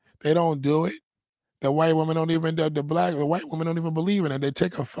 They don't do it. The white woman don't even, the white woman don't even believe in it. They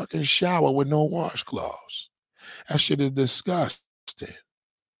take a fucking shower with no washcloths. That shit is disgusting.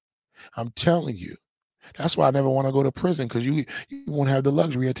 I'm telling you. That's why I never want to go to prison, because you won't have the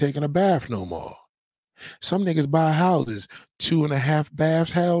luxury of taking a bath no more. Some niggas buy houses, 2.5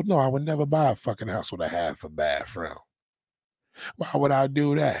 baths. Hell no, I would never buy a fucking house with a half a bathroom. Why would I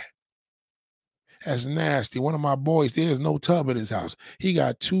do that? That's nasty. One of my boys, there's no tub in his house. He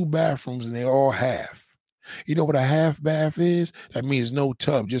got 2 bathrooms and they're all half. You know what a half bath is? That means no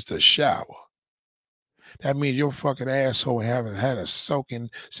tub, just a shower. That means your fucking asshole haven't had a soaking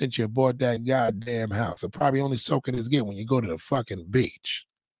since you bought that goddamn house. It probably only soaking is get when you go to the fucking beach.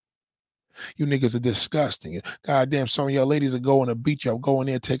 You niggas are disgusting. Goddamn, some of y'all ladies are going to the beach. Y'all go in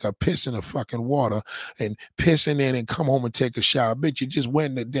there, take a piss in the fucking water and piss in there and come home and take a shower. Bitch, you just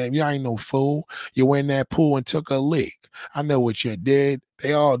went in the damn, you ain't no fool. You went in that pool and took a leak. I know what you did.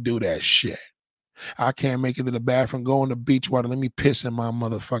 They all do that shit. I can't make it to the bathroom, go in the beach water. Let me piss in my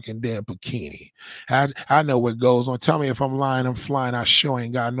motherfucking damn bikini. I know what goes on. Tell me if I'm lying, I'm flying. I sure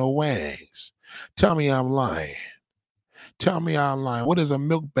ain't got no wings. Tell me I'm lying. Tell me I'm lying. What is a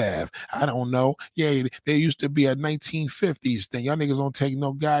milk bath? I don't know. Yeah, there used to be a 1950s thing. Y'all niggas don't take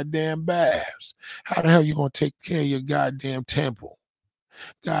no goddamn baths. How the hell you gonna take care of your goddamn temple?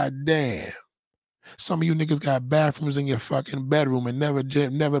 Goddamn. Some of you niggas got bathrooms in your fucking bedroom and never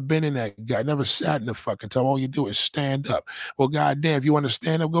been in that guy, never sat in the fucking tub. All you do is stand up. Well, goddamn, if you want to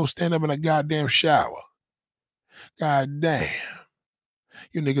stand up, go stand up in a goddamn shower. Goddamn.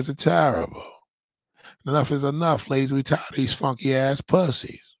 You niggas are terrible. Enough is enough, ladies. We tired of these funky ass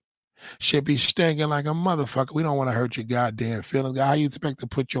pussies. Shit be stinking like a motherfucker. We don't want to hurt your goddamn feelings. How you expect to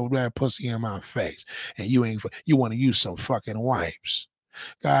put your damn pussy in my face and you want to use some fucking wipes?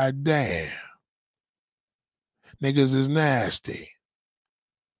 Goddamn. Niggas is nasty.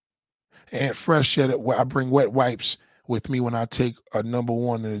 And fresh shit, I bring wet wipes with me when I take a number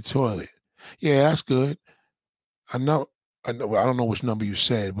 1 in the toilet. Yeah, that's good. I know. I don't know which number you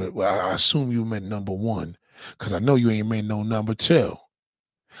said, but I assume you meant number 1, because I know you ain't made no number 2.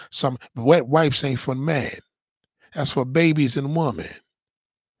 Some wet wipes ain't for men. That's for babies and women.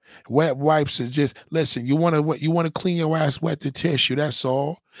 Wet wipes are just, listen, you want to clean your ass, wet the tissue. That's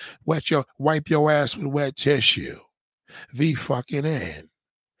all. Wipe your ass with wet tissue. The fucking end.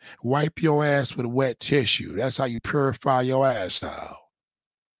 Wipe your ass with wet tissue. That's how you purify your asshole.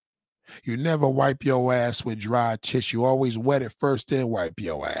 You never wipe your ass with dry tissue. Always wet it first, then wipe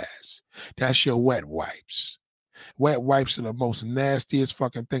your ass. That's your wet wipes. Wet wipes are the most nastiest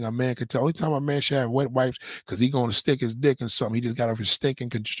fucking thing a man can tell. Only time a man should have wet wipes because he's going to stick his dick in something. He just got off his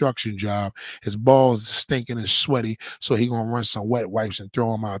stinking construction job. His balls stinking and sweaty, so he going to run some wet wipes and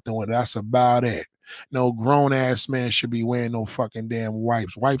throw them out the window. That's about it. No grown-ass man should be wearing no fucking damn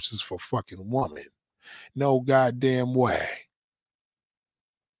wipes. Wipes is for fucking woman. No goddamn way.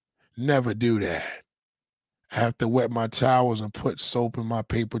 Never do that. I have to wet my towels and put soap in my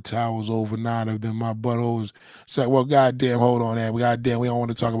paper towels overnight of them. My buttholes say, well, goddamn, hold on there. Goddamn, we don't want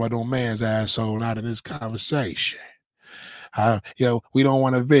to talk about no man's asshole, not in this conversation. We don't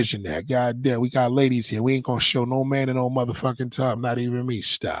want to vision that. Goddamn, we got ladies here. We ain't going to show no man in no motherfucking tub, not even me.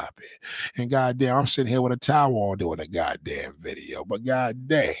 Stop it. And goddamn, I'm sitting here with a towel on doing a goddamn video. But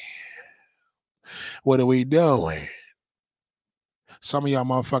goddamn, what are we doing? Some of y'all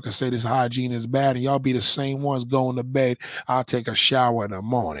motherfuckers say this hygiene is bad, and y'all be the same ones going to bed. I'll take a shower in the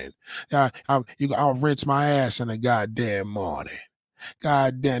morning. I'll rinse my ass in the goddamn morning.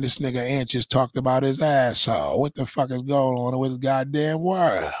 God damn, this nigga Ant just talked about his asshole. What the fuck is going on with his goddamn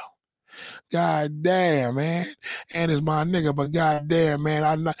world? God damn, man. And it's my nigga, but goddamn,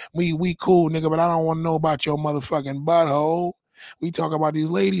 man, we cool, nigga, but I don't want to know about your motherfucking butthole. We talk about these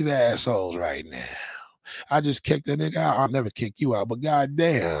ladies' assholes right now. I just kicked the nigga out. I'll never kick you out, but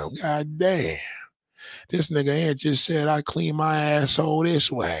goddamn. This nigga Ant just said I clean my asshole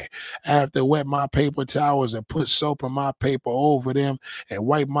this way. I have to wet my paper towels and put soap in my paper over them and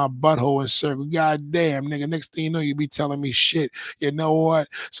wipe my butthole in circle. God damn, nigga. Next thing you know, you be telling me shit. You know what?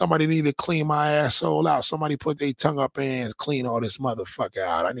 Somebody need to clean my asshole out. Somebody put their tongue up in and clean all this motherfucker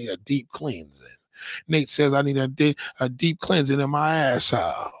out. I need a deep cleansing. Nate says I need a deep cleansing in my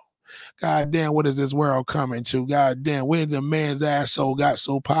asshole. God damn, what is this world coming to? God damn, when the man's asshole got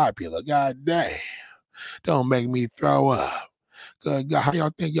so popular? God damn. Don't make me throw up. God, how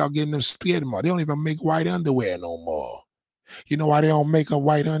y'all think y'all getting them skid marks? They don't even make white underwear no more. You know why they don't make a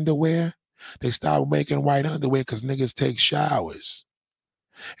white underwear? They stopped making white underwear because niggas take showers.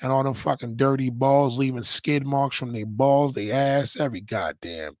 And all them fucking dirty balls leaving skid marks from their balls, their ass, every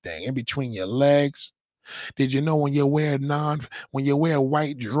goddamn thing. In between your legs. Did you know when you wear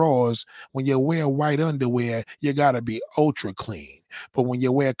white drawers, when you wear white underwear, you gotta be ultra clean. But when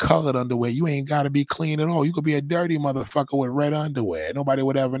you wear colored underwear, you ain't gotta be clean at all. You could be a dirty motherfucker with red underwear. Nobody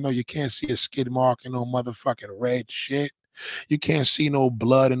would ever know. You can't see a skid mark in no motherfucking red shit. You can't see no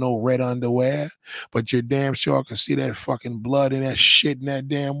blood in no red underwear, but you're damn sure can see that fucking blood and that shit in that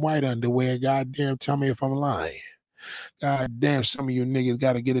damn white underwear. Goddamn, tell me if I'm lying. God damn, some of you niggas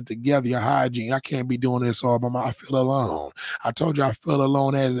got to get it together. Your hygiene. I can't be doing this all by myself. I feel alone. I told you I feel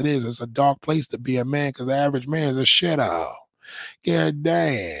alone as it is. It's a dark place to be a man because the average man is a shithole. God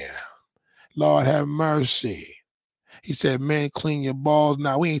damn. Lord have mercy. He said, man, clean your balls.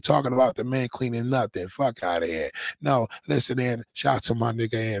 Now, we ain't talking about the man cleaning nothing. Fuck out of here. No, listen, and shout out to my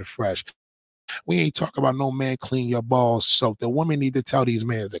nigga Ant Fresh. We ain't talking about no man clean your balls soap. The woman need to tell these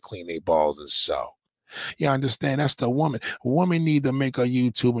men to clean their balls and soap. You understand? That's the woman. Women need to make a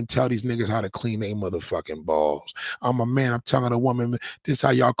YouTube and tell these niggas how to clean their motherfucking balls. I'm a man. I'm telling a woman, this is how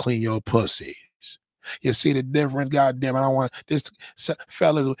y'all clean your pussies. You see the difference? Goddamn, I don't want this.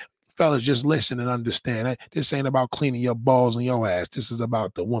 Fellas, just listen and understand. This ain't about cleaning your balls and your ass. This is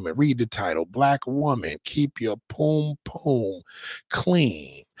about the woman. Read the title. Black woman, keep your poom poom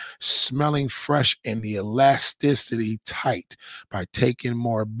clean, smelling fresh, and the elasticity tight by taking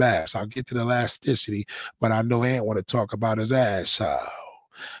more baths. I'll get to the elasticity, but I know Ant want to talk about his asshole.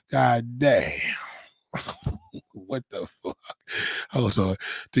 God damn. What the fuck? Hold on.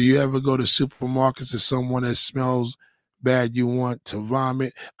 Do you ever go to supermarkets to someone that smells bad you want to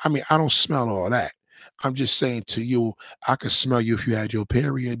vomit? I mean, I don't smell all that. I'm just saying to you, I could smell you if you had your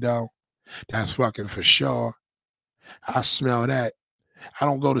period, though. That's fucking for sure. I smell that. I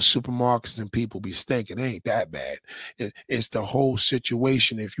don't go to supermarkets and people be stinking. It ain't that bad. It's the whole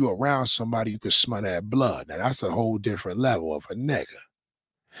situation. If you're around somebody, you can smell that blood. Now, that's a whole different level of a nigga.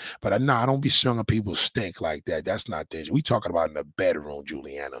 But I don't be smelling people stink like that. That's not this. We talking about in the bedroom,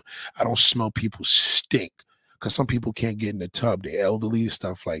 Juliana. I don't smell people stink. Because some people can't get in the tub. They're elderly,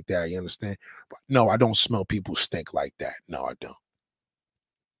 stuff like that. You understand? But no, I don't smell people stink like that. No, I don't.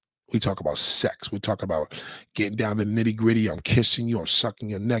 We talk about sex. We talk about getting down the nitty gritty. I'm kissing you. I'm sucking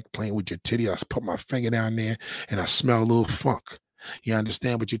your neck, playing with your titty. I put my finger down there and I smell a little funk. You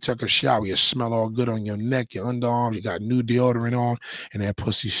understand? But you took a shower. You smell all good on your neck, your underarms. You got new deodorant on and that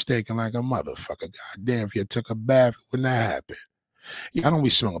pussy stinking like a motherfucker. God damn, if you took a bath, it wouldn't have happened. Yeah, I don't be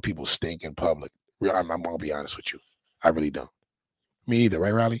smelling people stink in public. I'm gonna be honest with you. I really don't. Me either,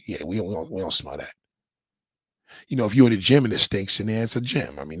 right, Riley? Yeah, we don't smell that. You know, if you're in the gym and it stinks in there, it's a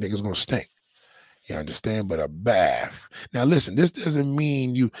gym. I mean, niggas gonna stink. You understand? But a bath. Now listen, this doesn't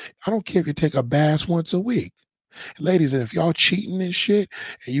mean I don't care if you take a bath once a week. Ladies, and if y'all cheating and shit,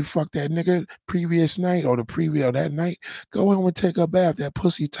 and you fuck that nigga previous night or that night, go home and take a bath. That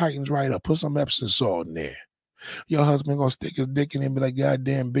pussy tightens right up. Put some Epsom salt in there. Your husband gonna stick his dick in and be like, God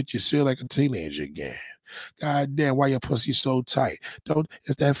damn, bitch, you feel like a teenager again. God damn, why your pussy so tight?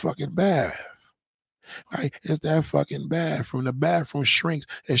 It's that fucking bath. Right? It's that fucking bath. From the bathroom shrinks,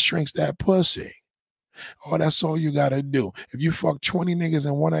 it shrinks that pussy. Oh, that's all you gotta do. If you fuck 20 niggas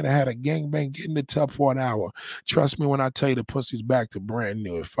and one night and had a gangbang, get in the tub for an hour. Trust me when I tell you the pussy's back to brand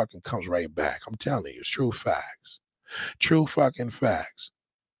new. It fucking comes right back. I'm telling you, it's true facts. True fucking facts.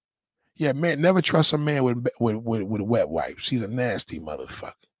 Yeah, man, never trust a man with wet wipes. He's a nasty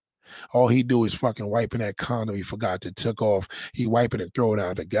motherfucker. All he do is fucking wiping that condom he forgot to took off. He wipe it and throw it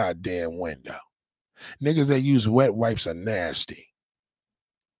out the goddamn window. Niggas that use wet wipes are nasty.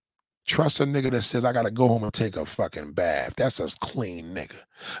 Trust a nigga that says I gotta go home and take a fucking bath. That's a clean nigga.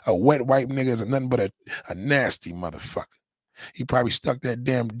 A wet wipe nigga is nothing but a nasty motherfucker. He probably stuck that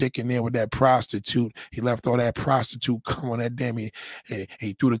damn dick in there with that prostitute. He left all that prostitute cum on that damn. He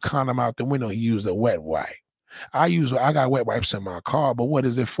threw the condom out the window. He used a wet wipe. I got wet wipes in my car, but what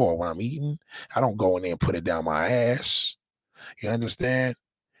is it for? When I'm eating, I don't go in there and put it down my ass. You understand?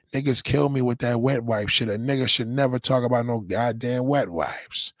 Niggas kill me with that wet wipe shit. A nigga should never talk about no goddamn wet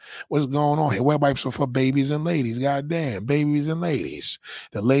wipes. What's going on here? Wet wipes are for babies and ladies. Goddamn, babies and ladies.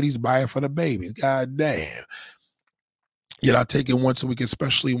 The ladies buy it for the babies. Goddamn. Yet I take it once a week,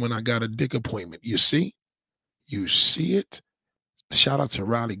 especially when I got a dick appointment. You see? You see it? Shout out to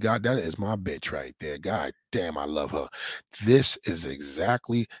Riley. God, that is my bitch right there. God damn, I love her. This is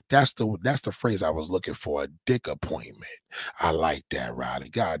exactly, that's the phrase I was looking for, a dick appointment. I like that, Riley.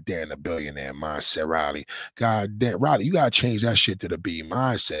 God damn, the billionaire mindset, Riley. God damn, Riley, you gotta change that shit to the B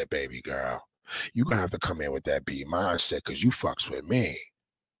mindset, baby girl. You gonna have to come in with that B mindset because you fucks with me.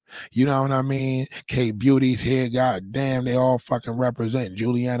 You know what I mean? K Beauty's here. God damn, they all fucking represent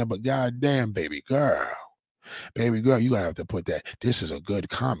Juliana, but god damn, baby girl. Baby girl, you gonna have to put that. This is a good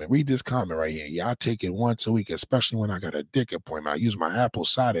comment. Read this comment right here. Yeah, I take it once a week, especially when I got a dick appointment. I use my apple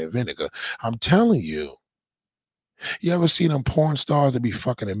cider vinegar. I'm telling you. You ever see them porn stars that be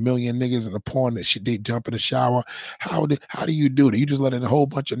fucking a million niggas in the porn that shit, they jump in the shower? How do you do that? You just let a whole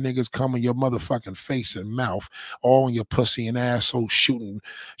bunch of niggas come in your motherfucking face and mouth, all in your pussy and asshole, shooting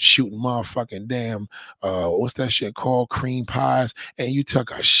motherfucking damn, what's that shit called? Cream pies. And you took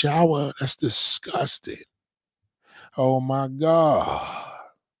a shower? That's disgusting. Oh my God.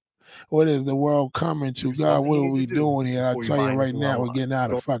 What is the world coming to? God, what are we doing here? I tell you right now, we're getting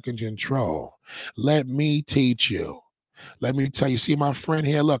out of fucking control. Let me teach you. Let me tell you. See my friend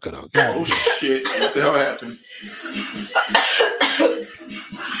here? Look at her. God, oh shit. What the hell happened?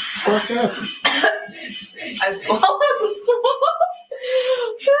 What happened? I swallowed the straw.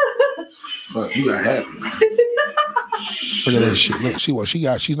 Fuck, you got happy. Look at that shit. Look,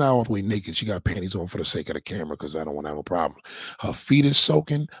 she's not all the way naked. She got panties on for the sake of the camera because I don't want to have a problem. Her feet is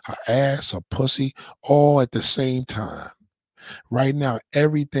soaking, her ass, her pussy, all at the same time. Right now,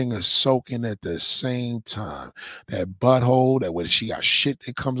 everything is soaking at the same time. That butthole, that when she got shit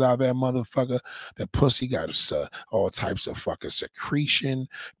that comes out of that motherfucker, that pussy got all types of fucking secretion,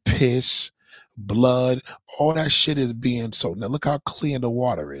 piss, blood, all that shit is being soaked. Now look how clean the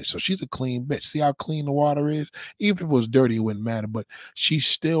water is. So she's a clean bitch. See how clean the water is? Even if it was dirty, it wouldn't matter, but she's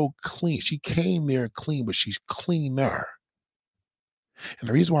still clean. She came there clean, but she's cleaner. And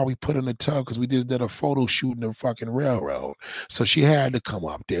the reason why we put in the tub, because we just did a photo shoot in the fucking railroad. So she had to come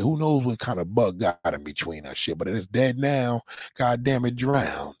up there. Who knows what kind of bug got in between her shit, but it is dead now. God damn it,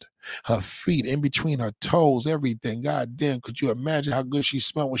 drowned. Her feet, in between her toes, everything. God damn, could you imagine how good she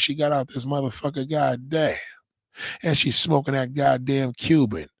smelled when she got out this motherfucker? God damn. And she's smoking that goddamn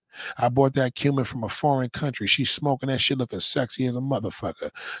Cuban. I bought that Cuban from a foreign country. She's smoking that shit looking sexy as a motherfucker.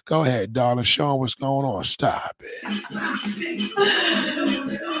 Go ahead, darling. Show 'em what's going on. Stop it.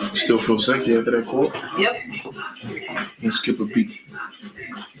 You still feel sexy after that quote? Yep. And skip a beat.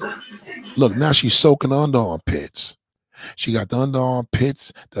 Look, now she's soaking the underarm pits. She got the underarm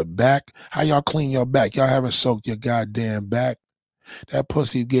pits, the back. How y'all clean your back? Y'all haven't soaked your goddamn back. That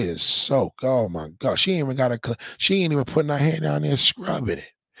pussy getting soaked. Oh my God. She ain't even putting her hand down there scrubbing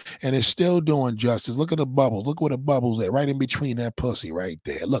it. And it's still doing justice. Look at the bubbles. Look where the bubbles at, right in between that pussy right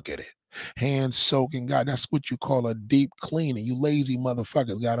there. Look at it. Hands soaking. God, that's what you call a deep cleaning. You lazy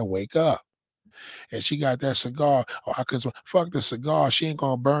motherfuckers gotta wake up. And she got that cigar. Oh, fuck the cigar. She ain't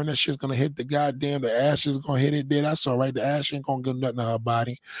gonna burn. That shit's gonna hit the goddamn, the ashes gonna hit it there. That's all right. The ash ain't gonna get nothing to her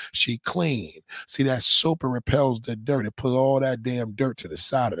body. She clean. See, that soap repels the dirt. It put all that damn dirt to the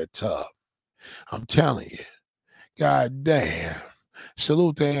side of the tub. I'm telling you. God damn.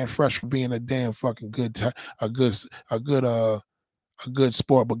 Salute to Ann Fresh for being a damn fucking good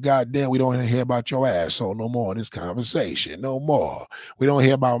sport, but goddamn, we don't hear about your asshole no more in this conversation. No more. We don't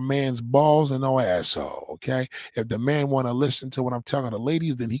hear about man's balls and no asshole. Okay, if the man want to listen to what I'm telling the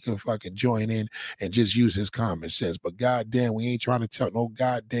ladies, then he can fucking join in and just use his common sense. But goddamn, we ain't trying to tell no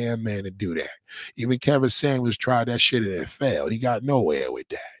goddamn man to do that. Even Kevin Samuels tried that shit and it failed. He got nowhere with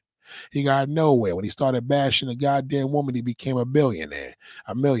that. He got nowhere. When he started bashing a goddamn woman, he became a millionaire.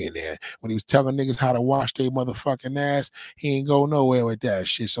 When he was telling niggas how to wash their motherfucking ass, he ain't go nowhere with that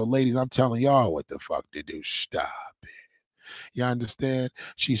shit. So, ladies, I'm telling y'all what the fuck to do. Stop it. You understand?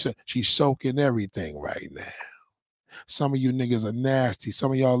 She's soaking everything right now. Some of you niggas are nasty.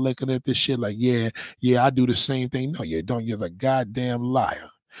 Some of y'all looking at this shit like, yeah, I do the same thing. No, you don't. You're a goddamn liar.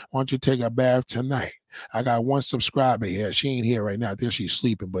 Why don't you take a bath tonight? I got one subscriber here. She ain't here right now. I think she's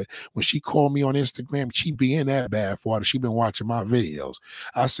sleeping. But when she called me on Instagram, she be in that bath water. She been watching my videos.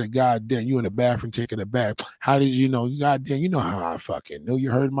 I said, God damn, you in the bathroom taking a bath. How did you know? God damn, you know how I fucking knew.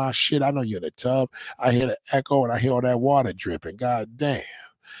 You heard my shit. I know you're in the tub. I hear the echo and I hear all that water dripping. God damn.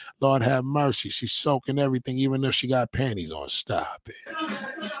 Lord have mercy. She's soaking everything, even if she got panties on. Stop it.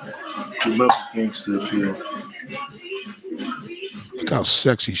 You love gangster appeal. Look how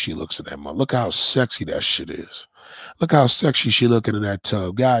sexy she looks in that mother. Look how sexy that shit is. Look how sexy she looking in that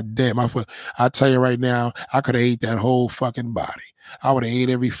tub. God damn. I tell you right now, I could have ate that whole fucking body. I would have ate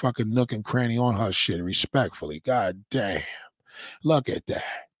every fucking nook and cranny on her shit, respectfully. God damn. Look at that.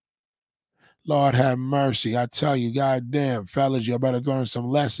 Lord have mercy. I tell you, God damn, fellas, you better learn some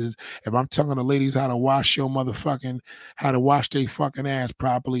lessons. If I'm telling the ladies how to wash how to wash their fucking ass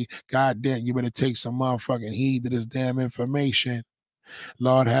properly, God damn, you better take some motherfucking heed to this damn information.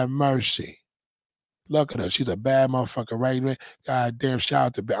 Lord have mercy. Look at her. She's a bad motherfucker, right? God damn,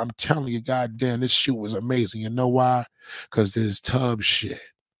 shout out to I'm telling you, God damn, this shoot was amazing. You know why? Because this tub shit.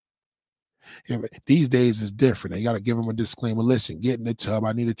 These days is different. You got to give them a disclaimer. Listen, get in the tub.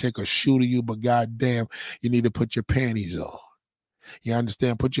 I need to take a shoot of you, but goddamn, you need to put your panties on. You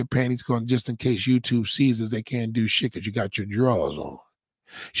understand? Put your panties on just in case YouTube sees us. They can't do shit because you got your drawers on.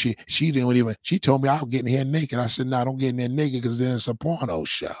 She didn't even. She told me I'll get in here naked. I said, no, don't get in there naked because then it's a porno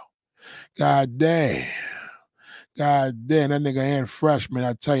show. God damn. God damn, that nigga Ant Fresh, man.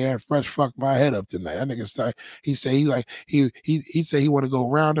 I tell you, Ant Fresh fucked my head up tonight. That nigga started, he said he want to go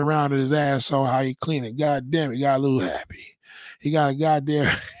round and round in his ass, so how he clean it. God damn, he got a little happy. He got a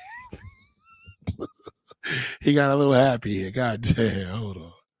goddamn he got a little happy here. God damn, hold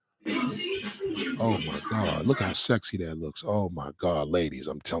on. Oh my God, look how sexy that looks. Oh my God, ladies,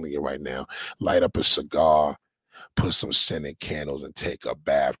 I'm telling you right now, light up a cigar, put some scented candles and take a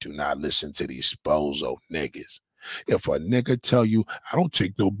bath. Do not listen to these bozo niggas. If a nigga tell you, I don't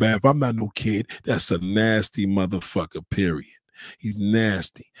take no bath, I'm not no kid, that's a nasty motherfucker, period. He's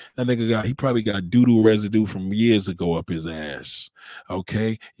nasty. That nigga he probably got doo-doo residue from years ago up his ass.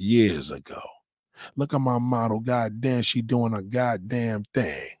 Okay? Years ago. Look at my model. Goddamn, she doing a goddamn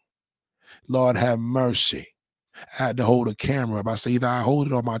thing. Lord have mercy. I had to hold the camera up. I said, either I hold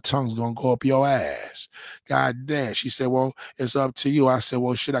it or my tongue's going to go up your ass. God damn. She said, well, it's up to you. I said,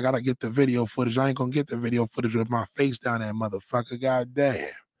 well, shit, I got to get the video footage. I ain't going to get the video footage with my face down there, motherfucker. God damn.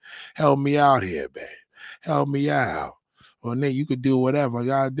 Help me out here, man. Help me out. Well, Nate, you could do whatever.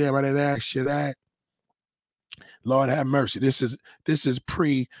 God damn, I didn't ask you that. Lord have mercy. This is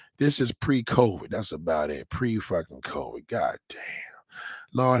pre-COVID. That's about it. Pre-fucking COVID. God damn.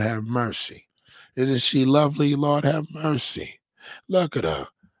 Lord have mercy. Isn't she lovely? Lord have mercy. Look at her.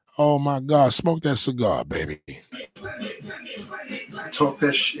 Oh my God. Smoke that cigar, baby. Talk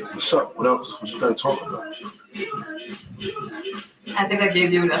that shit. What's up? What else? What you gotta talk about? I think I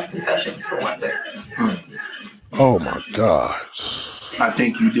gave you enough confessions for one day. Oh my God. I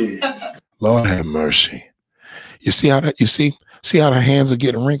think you did. Lord have mercy. You see how how the hands are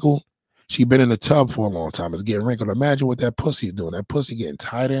getting wrinkled? She been in the tub for a long time. It's getting wrinkled. Imagine what that pussy's doing. That pussy getting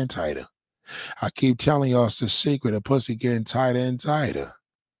tighter and tighter. I keep telling y'all it's the secret. The pussy getting tighter and tighter.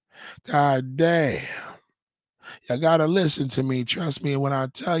 God damn. You gotta listen to me. Trust me when I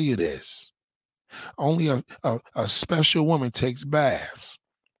tell you this. Only a special woman takes baths.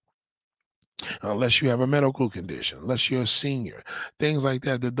 Unless you have a medical condition, unless you're a senior, things like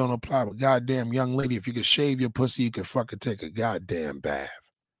that don't apply. But goddamn, young lady, if you could shave your pussy, you could fucking take a goddamn bath.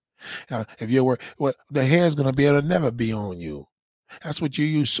 If you're the hair's gonna be able to never be on you. That's what you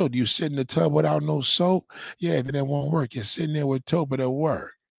use soap. Do you sit in the tub without no soap? Yeah, then it won't work. You're sitting there with soap, it'll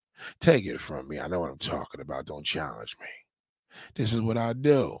work. Take it from me. I know what I'm talking about. Don't challenge me. This is what I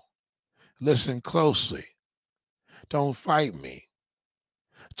do. Listen closely. Don't fight me.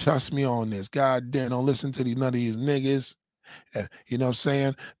 Trust me on this. God damn, don't listen to none of these niggas. You know what I'm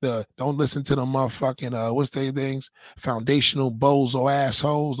saying? Don't listen to the motherfucking, what's they things? Foundational bozo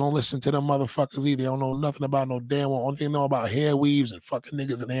assholes. Don't listen to them motherfuckers either. They don't know nothing about no damn one. Only thing they know about hair weaves and fucking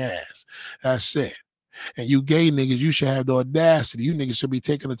niggas in their ass. That's it. And you gay niggas, you should have the audacity. You niggas should be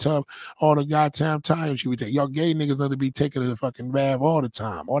taking the tub all the goddamn time. Should be taking. Y'all gay niggas need to be taking the fucking bath all the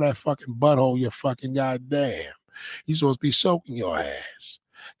time. All that fucking butthole, you fucking goddamn. You supposed to be soaking your ass.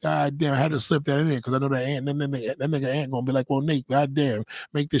 God damn, I had to slip that in there because I know that nigga ain't gonna be like, well, Nate, goddamn,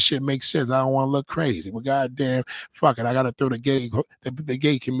 make this shit make sense. I don't want to look crazy. But goddamn, fuck it. I gotta throw the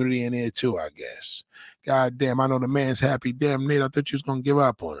gay community in there too, I guess. Goddamn, I know the man's happy. Damn, Nate, I thought you was gonna give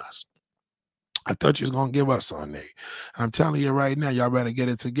up on us. I thought you was gonna give us on Nate. I'm telling you right now, y'all better get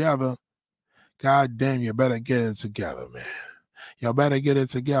it together. God damn, you better get it together, man. Y'all better get it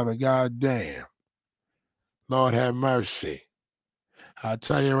together. God damn. Lord have mercy. I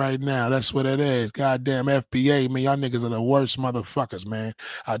tell you right now, that's what it is. Goddamn FBA, man, y'all niggas are the worst motherfuckers, man.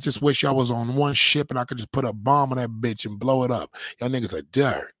 I just wish y'all was on one ship and I could just put a bomb on that bitch and blow it up. Y'all niggas are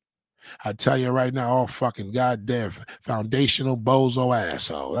dirt. I tell you right now, all fucking goddamn foundational bozo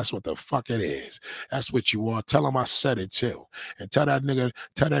asshole. That's what the fuck it is. That's what you are. Tell him I said it too. And tell that nigga,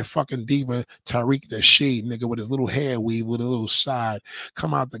 tell that fucking diva Tariq Nasheed nigga with his little hair weave with a little side,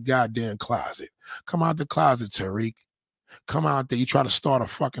 come out the goddamn closet. Come out the closet, Tariq. Come out there. You try to start a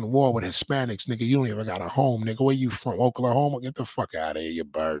fucking war with Hispanics, nigga. You don't even got a home, nigga. Where you from? Oklahoma? Get the fuck out of here, you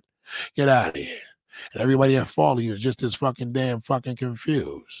bird. Get out of here. And everybody that follow you is just as fucking damn fucking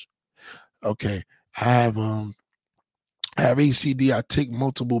confused. Okay. I have ACD. I take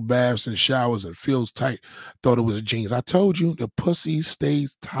multiple baths and showers and feels tight. Thought it was jeans. I told you the pussy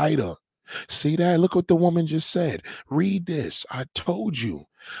stays tighter. See that? Look what the woman just said. Read this. I told you.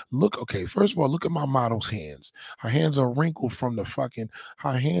 Look, okay, first of all, look at my model's hands. Her hands are wrinkled from the fucking,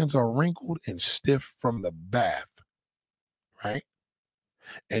 her hands are wrinkled and stiff from the bath, right?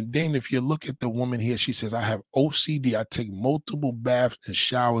 And then if you look at the woman here, she says, I have OCD. I take multiple baths and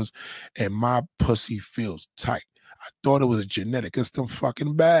showers and my pussy feels tight. I thought it was genetic. It's them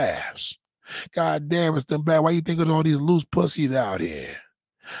fucking baths. God damn, it's them baths. Why you think of all these loose pussies out here?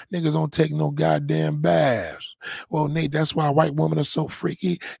 Niggas don't take no goddamn baths. Well, Nate, that's why white women are so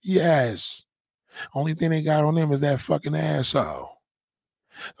freaky. Yes. Only thing they got on them is that fucking asshole.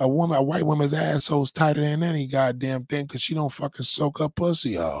 A white woman's asshole's tighter than any goddamn thing because she don't fucking soak her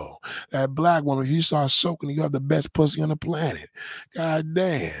pussy hole. That black woman, if you start soaking, you have the best pussy on the planet. God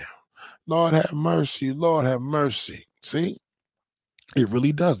damn. Lord have mercy. Lord have mercy. See? It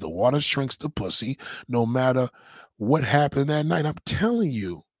really does. The water shrinks the pussy no matter what happened that night. I'm telling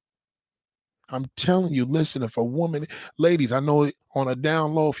you. Listen, if a woman, ladies, I know on a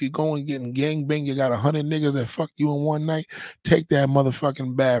down low, if you're going getting gangbang, you got 100 niggas that fuck you in one night, take that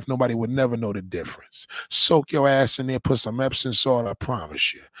motherfucking bath. Nobody would never know the difference. Soak your ass in there, put some Epsom salt, I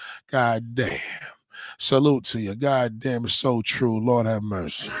promise you. God damn. Salute to you. God damn, it's so true. Lord have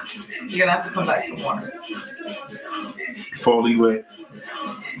mercy. You're gonna have to come back for more. Foley wet.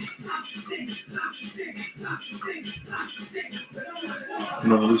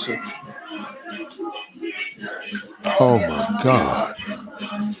 Mona Lisa. Oh my God.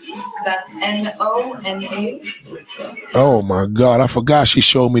 That's Nona. Oh my God. I forgot she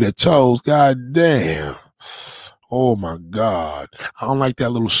showed me the toes. God damn. Oh my God. I don't like that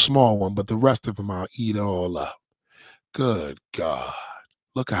little small one, but the rest of them I'll eat all up. Good God.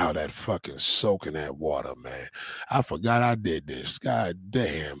 Look at how that fucking soaking that water, man. I forgot I did this. God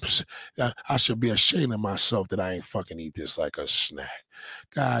damn. I should be ashamed of myself that I ain't fucking eat this like a snack.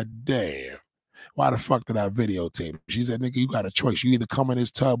 God damn. Why the fuck did I videotape? She said, nigga, you got a choice. You either come in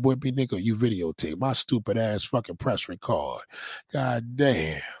this tub with me, nigga, or you videotape. My stupid ass fucking press record. God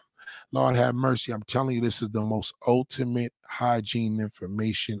damn. Lord have mercy. I'm telling you, this is the most ultimate hygiene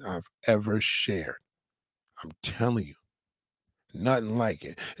information I've ever shared. I'm telling you. Nothing like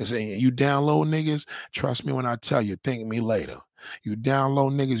it. And saying you download niggas, trust me when I tell you, thank me later. You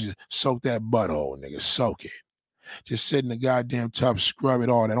download niggas, you soak that butthole, nigga. Soak it. Just sit in the goddamn tub, scrub it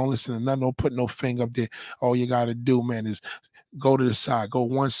all. Don't listen to nothing, don't put no finger up there. All you gotta do, man, is go to the side. Go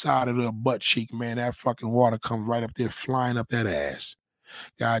one side of the butt cheek, man. That fucking water comes right up there, flying up that ass.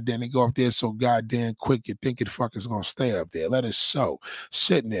 Goddamn, it go up there so goddamn quick, you think it fucking gonna stay up there. Let it soak.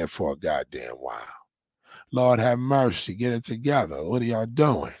 Sitting there for a goddamn while. Lord have mercy. Get it together. What are y'all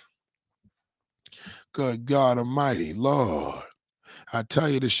doing? Good God Almighty, Lord. I tell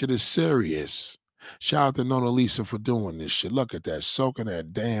you, this shit is serious. Shout out to Mona Lisa for doing this shit. Look at that, soaking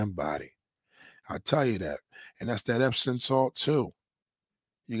that damn body. I tell you that. And that's that Epsom salt too.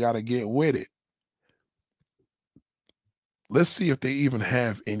 You got to get with it. Let's see if they even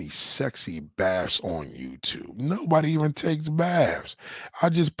have any sexy baths on YouTube. Nobody even takes baths. I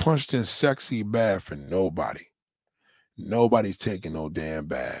just punched in sexy bath and nobody. Nobody's taking no damn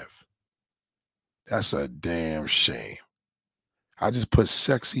bath. That's a damn shame. I just put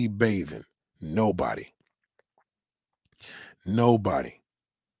sexy bathing. Nobody. Nobody.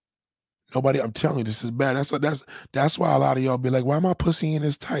 I'm telling you, this is bad. That's why a lot of y'all be like, why my pussy in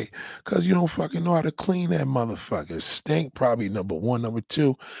this tight? Because you don't fucking know how to clean that motherfucker. It stink, probably number one. Number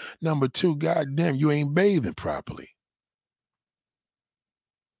two, goddamn, you ain't bathing properly.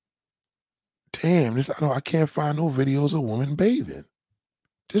 Damn, I can't find no videos of women bathing.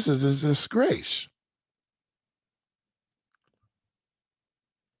 This is a disgrace.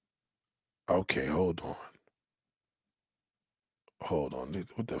 Okay, hold on. Hold on.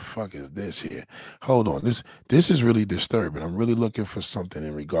 What the fuck is this here? Hold on. This is really disturbing. I'm really looking for something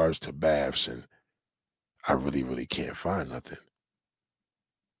in regards to baths, and I really can't find nothing.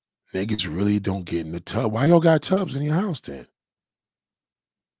 Niggas really don't get in the tub. Why y'all got tubs in your house then?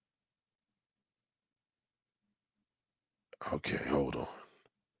 Okay, hold on.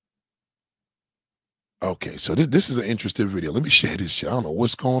 Okay, so this is an interesting video. Let me share this shit. I don't know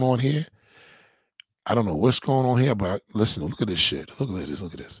what's going on here. I don't know what's going on here, but listen, look at this shit. Look at this.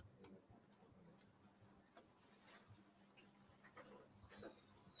 Look at this.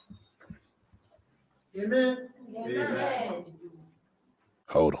 Amen. Amen.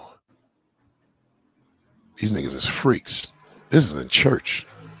 Hold on. These niggas is freaks. This is in church.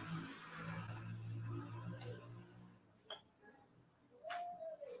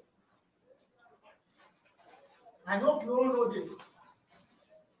 I hope you all know this.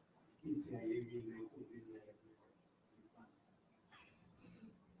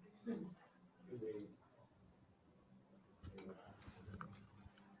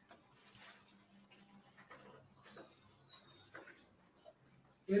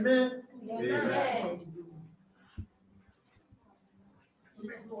 Amen. Amen.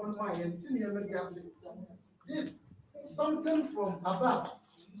 This is something from above.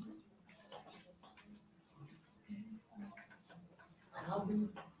 I have been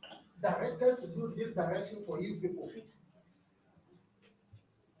directed to do this direction for you people.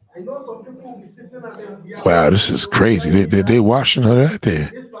 I know some people will be sitting and they'll be Wow, this is crazy. They washing her out there.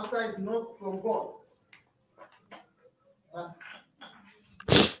 This pastor is not from God.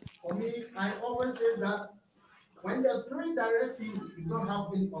 For me, I always say that when the Spirit directs you, you don't have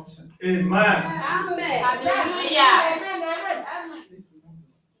any option. Amen. Amen. Hallelujah. Amen.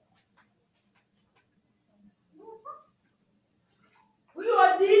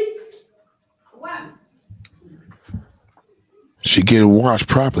 She get it washed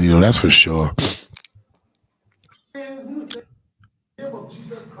properly, though, that's for sure. In the name of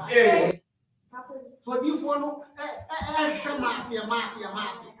Jesus Christ. For you follow, mercy.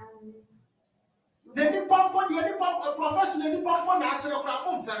 The professional natural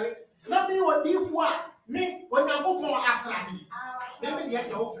crowd very. Let me what you for me when I go for Asrami. Let me get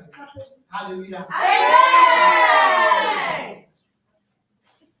your offering. Hallelujah. Amen.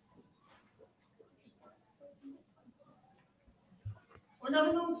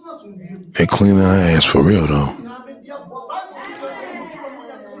 They clean her ass for real, though.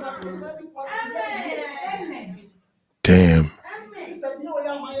 Damn.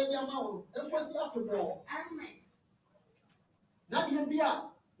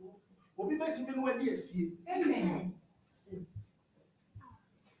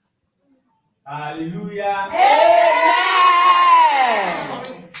 Hallelujah. Amen.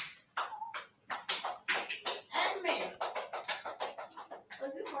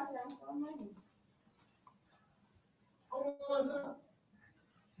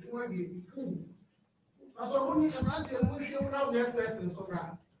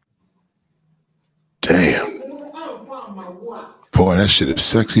 Damn. Boy, that shit is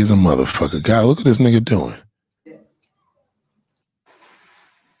sexy as a motherfucker. God, look at this nigga doing.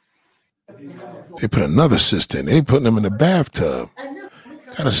 They put another sister in. They putting them in the bathtub.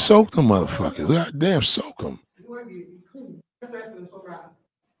 Gotta soak them motherfuckers. God damn, soak them.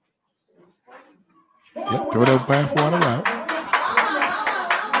 Yep, throw that bath water out.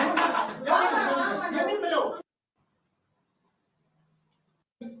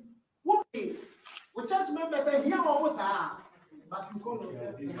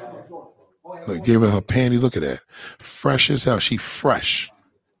 Look, gave her panties. Look at that. Fresh as hell. She fresh.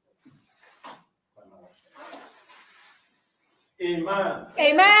 Amen.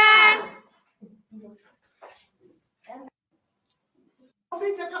 Amen.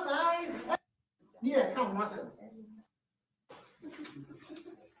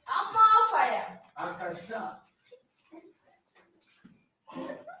 I'm on fire.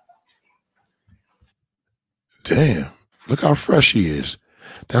 Damn. Look how fresh she is.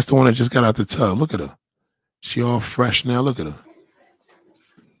 That's the one that just got out the tub. Look at her. She all fresh now. Look at her.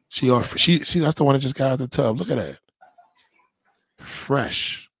 See, that's the one that just got out the tub. Look at that.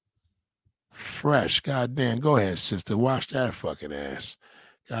 Fresh. Fresh. God damn. Go ahead, sister. Wash that fucking ass.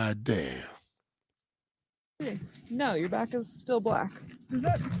 God damn. No, your back is still black. Is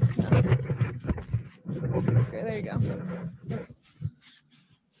it? No. Okay, there you go.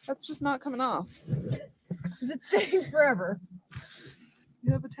 That's just not coming off. Is it staying forever?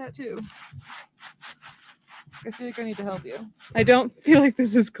 You have a tattoo. I feel like I need to help you. I don't feel like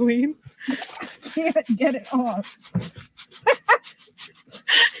this is clean. Can't get it off.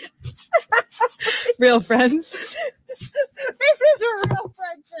 Real friends. This is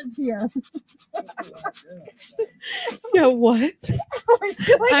here. Yeah, what?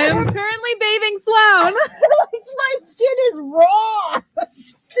 I am currently bathing Sloan. My skin is raw.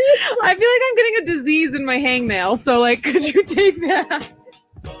 I feel like I'm getting a disease in my hangnail, so like, could you take that?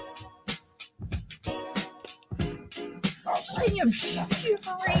 I am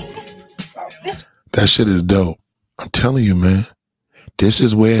shivering. That shit is dope. I'm telling you, man. This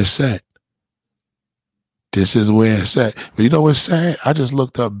is where it's at. This is where it's at. But you know what's sad? I just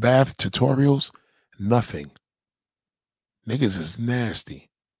looked up bath tutorials. Nothing. Niggas is nasty.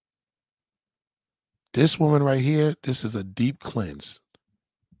 This woman right here, this is a deep cleanse.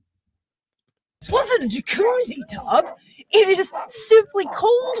 This wasn't a jacuzzi tub. It is just simply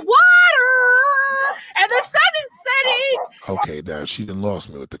cold water. And the sun is setting. Okay, now she done lost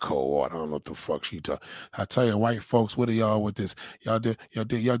me with the cold water. I don't know what the fuck she talk. I tell you, white folks, what are y'all with this? Y'all do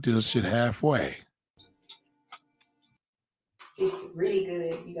this shit halfway. It's really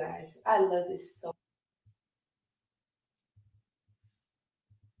good, you guys. I love this so.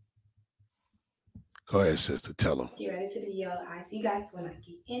 Go ahead, sister. Tell them. Get ready to the yellow eye. So you guys, when I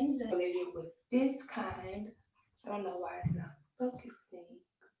get in the with this kind, I don't know why it's not focusing.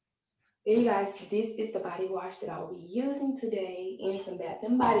 Then you guys, this is the body wash that I will be using today, and some Bath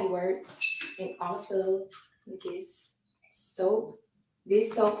and Body Works, and also this soap.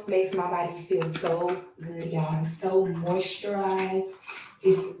 This soap makes my body feel so good, y'all. So moisturized.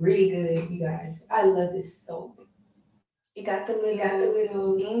 It's really good, you guys. I love this soap. It got the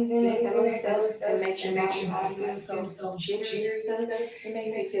little things in it, the little stuff that makes your body feel so jittery and stuff. It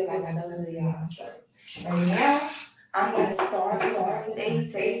makes me feel like I love it, y'all. So right now, I'm gonna start with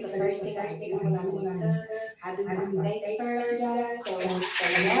face. Face the first thing I do when I'm in the tub. I do my face first, guys. So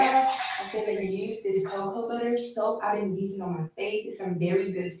now I'm gonna use this cocoa butter soap I've been using on my face. It's some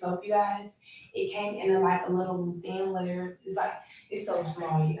very good soap, you guys. It came in like a little thin layer. It's so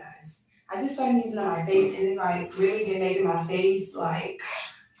small, you guys. I just started using it on my face, and it's like really been making my face like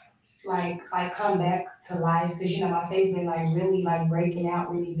come back to life, because you know my face been like really like breaking out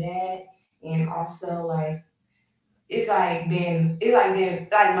really bad, and also like it's like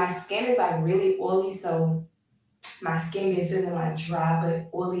my skin is like really oily, so my skin been feeling like dry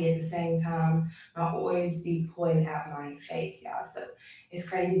but oily at the same time. My oils be pouring out my face, y'all. So it's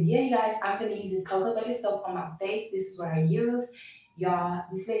crazy. Yeah, you guys, I'm gonna use this cocoa butter soap on my face. This is what I use. Y'all,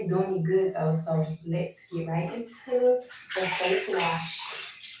 this ain't doing me good though, so let's get right into the face wash.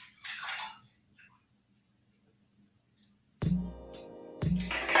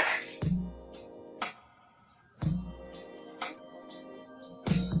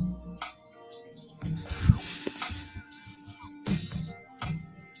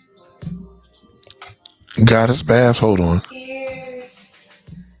 Goddess bath, hold on. Here's,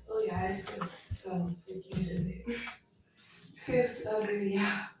 oh yeah, it feels so freaking good. Feels so good, y'all.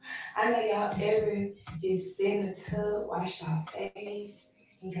 I know y'all ever just sit in the tub, wash your face,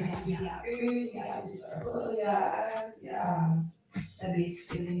 and you can see y'all ears, y'all just close your eyes, y'all. That bitch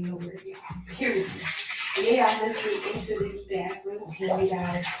feeling your word, y'all. Period. Yeah, I just get into this bath routine,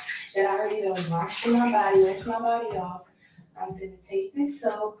 guys, that I already done washed my body, rinse my body off. I'm gonna take this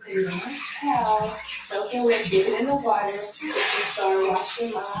soap, put it on my towel, soak it wet, dip it in the water, and start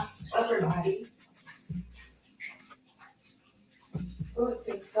washing my upper body. Oh, it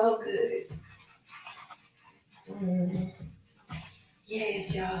feels so good.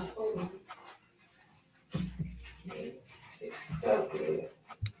 Yes, y'all. Oh. It's so good.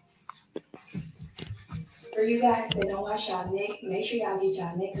 For you guys that don't wash your neck, make sure y'all get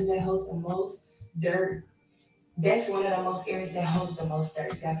your neck, because that holds the most dirt. That's one of the most areas that holds the most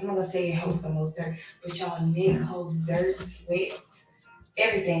dirt. I'm not gonna say it holds the most dirt, but y'all neck holds dirt, sweat,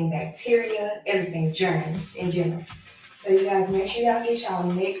 everything, bacteria, everything, germs in general. So you guys make sure y'all get y'all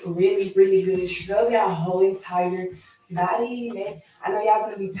neck really, really good. Scrub y'all whole entire body, neck. I know y'all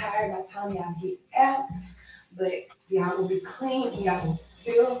gonna be tired by the time y'all get out, but y'all will be clean and y'all will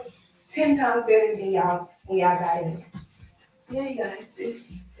feel 10 times better than y'all when y'all got in. Yeah, you guys,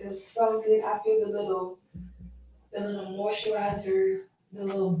 this feels so good. I feel the little moisturizer, the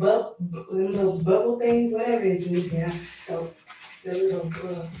little bubble things, whatever it's used now. So the little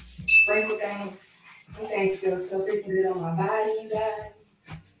sprinkle things. Them things feel so freaking good on my body, you guys.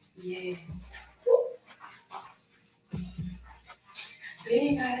 Yes. But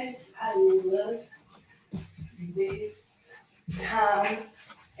yeah, guys, I love this time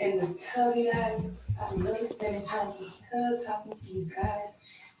in the tub, you guys. I love spending time in the tub, talking to you guys,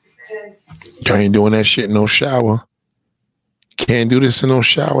 because You ain't doing that shit in no shower. Can't do this in no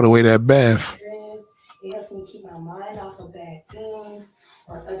shower the way that bath. It helps me keep my mind off of bad things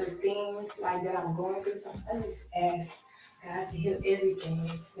or other things like that I'm going through. I just ask God to heal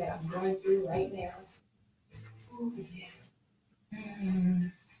everything that I'm going through right now. Oh, yes.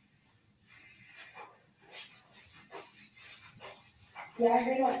 Y'all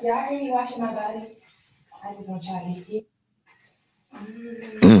heard me washing my body? I just want y'all to hear.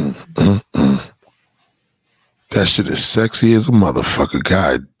 That shit is sexy as a motherfucker.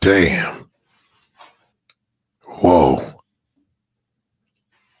 God damn. Whoa.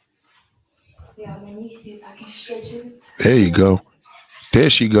 Yeah, let me see if I can stretch it. There you go. There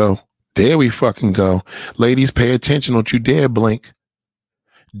she go. There we fucking go. Ladies, pay attention. Don't you dare blink.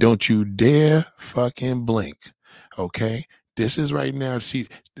 Don't you dare fucking blink. Okay? This is right now. See,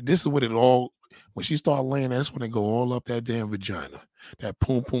 this is what it all, when she start laying, that's when it go all up that damn vagina. That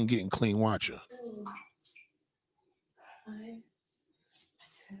poom poom getting clean. Watch her. 1,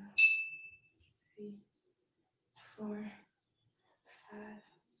 2, 3, 4, 5,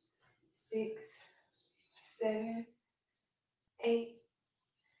 6, 7, 8,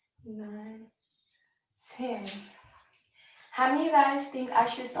 9, 10. How many of you guys think I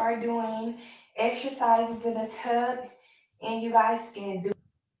should start doing exercises in the tub and you guys can do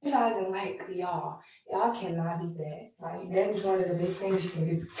exercising like y'all? Y'all cannot beat that. Like, that is one of the best things you can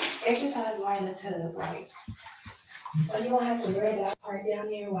do. Exercise while in the tub, right? So you don't have to wear that part down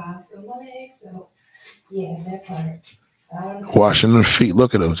there while I'm still my legs. So, yeah, that part. Washing them feet.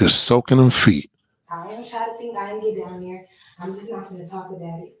 Look at them. Just soaking them feet. I don't try to think I didn't get down there. I'm just not going to talk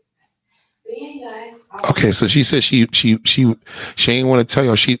about it. But yeah, you guys. Okay, so she said she ain't want to tell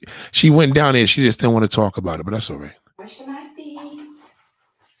you. She went down there. She just didn't want to talk about it, but that's all right. Washing my feet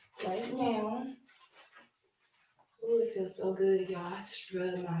right now. Ooh, it feels so good, y'all. I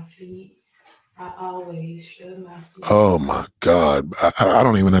scrub my feet. I always scrub my feet. Oh my God. I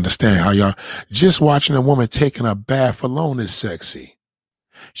don't even understand how y'all, just watching a woman taking a bath alone is sexy.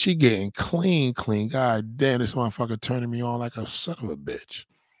 She getting clean. God damn, this motherfucker turning me on like a son of a bitch.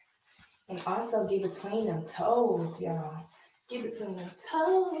 And also get between them toes, y'all. Get between them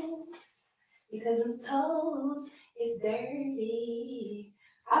toes. Because them toes is dirty.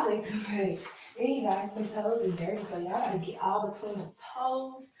 I play too much. There you guys, some toes are dirty, so y'all gotta get all between the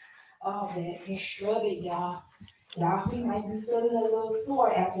toes, all that, and scrub it, y'all. Y'all feet might be feeling a little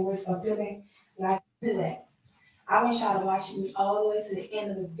sore afterwards, or feeling like do that. I want y'all to watch me all the way to the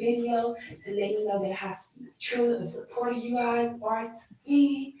end of the video to let me know that how true and supportive you guys are to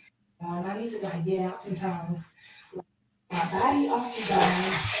me. I need to like get out sometimes. My body off the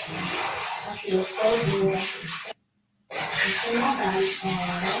ground. I feel so good. Until my body's on.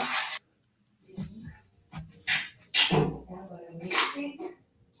 I'm gonna mix it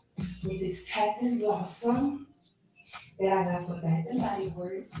with this Cactus Blossom that I got from Bath and Body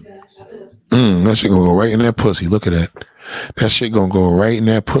Works. That shit gonna go right in that pussy. Look at that. That shit gonna go right in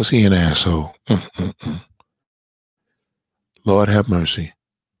that pussy and asshole. Lord have mercy.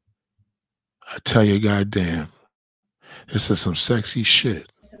 I tell you, goddamn, this is some sexy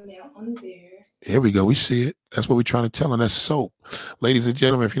shit. Here we go. We see it. That's what we're trying to tell them. That's soap. Ladies and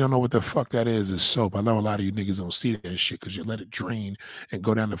gentlemen, if you don't know what the fuck that is, it's soap. I know a lot of you niggas don't see that shit because you let it drain and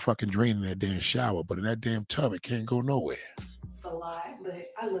go down the fucking drain in that damn shower. But in that damn tub, it can't go nowhere. It's a lot,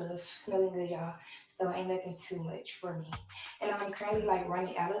 but I love smelling good, y'all. So ain't nothing too much for me. And I'm currently like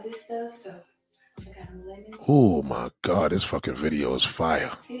running out of this stuff, so I got a lemon. Oh my God, this fucking video is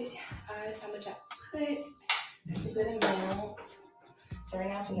fire. That's how much I put. That's a good amount. So right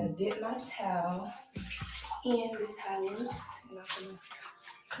now I'm gonna dip my towel in this towel. And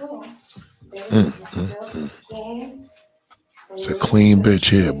I'm gonna It's a clean bitch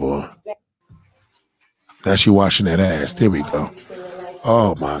here, boy. Now she washing that ass. There we go.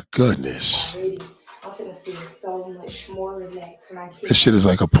 Oh my goodness. I'm gonna feel so much more relaxed when I This shit is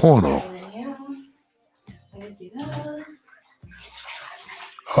like a porno.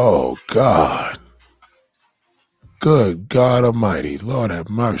 Oh God. Good God Almighty. Lord have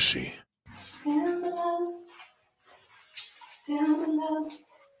mercy.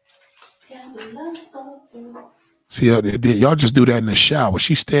 See, y'all just do that in the shower.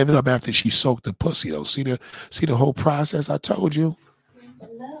 She standing up after she soaked the pussy, though. See the whole process I told you?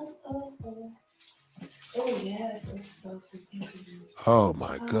 Oh,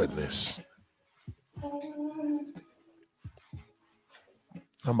 my goodness.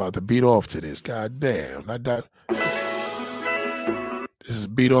 I'm about to beat off to this. God damn. This is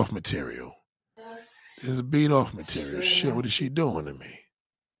beat off material. This is beat off material. Shit, what is she doing to me?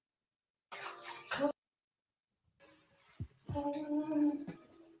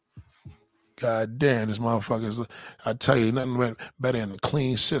 God damn, this motherfucker's, I tell you, nothing better than a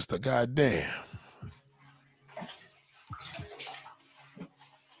clean sister. God damn.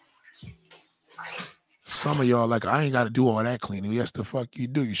 some of y'all like, I ain't got to do all that cleaning. Yes, the fuck you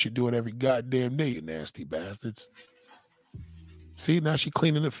do. You should do it every goddamn day, you nasty bastards. See, now she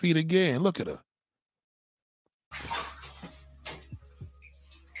cleaning her feet again. Look at her.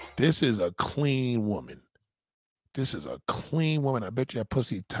 This is a clean woman. This is a clean woman. I bet you that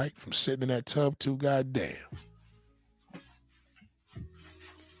pussy tight from sitting in that tub too. Goddamn.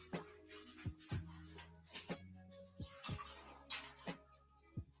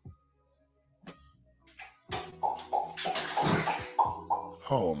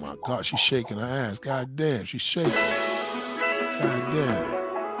 Oh my God, she's shaking her ass. God damn, she's shaking. God damn.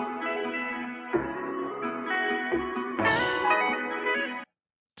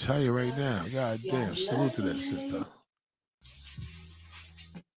 Tell you right now, God damn, salute to that sister.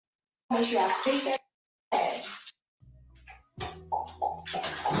 Make sure I take that.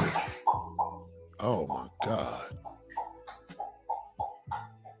 Oh my God.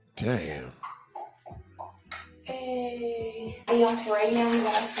 Damn. Hey. And y'all, for right now, you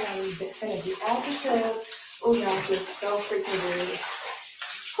guys, we're gonna be out the tub. Oh, y'all feel so freaking good.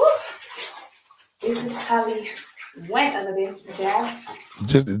 Whew. This is probably went under this jab.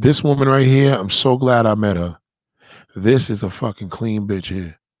 Just this woman right here, I'm so glad I met her. This is a fucking clean bitch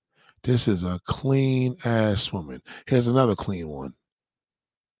here. This is a clean ass woman. Here's another clean one.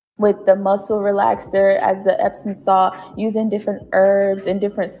 With the muscle relaxer as the Epsom salt, using different herbs and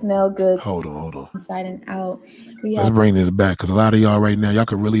different smell goods. Hold on. Inside and out. Let's bring this back because a lot of y'all right now, y'all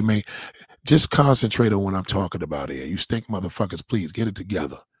can really make, just concentrate on what I'm talking about here. You stink motherfuckers, please get it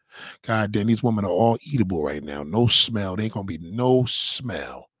together. God damn, these women are all eatable right now. No smell. There ain't going to be no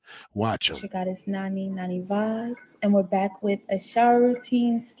smell. Watch them. Check out his Nani vibes. And we're back with a shower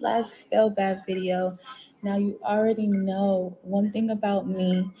routine / spell bath video. Now, you already know one thing about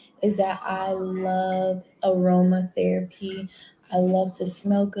me is that I love aromatherapy. I love to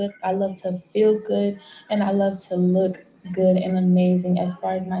smell good. I love to feel good. And I love to look good and amazing as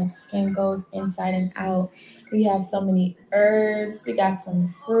far as my skin goes, inside and out. We have so many herbs. We got some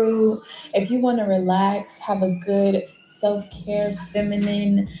fruit. If you want to relax, have a good self-care,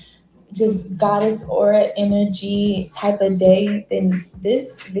 feminine, just goddess aura energy type of day, then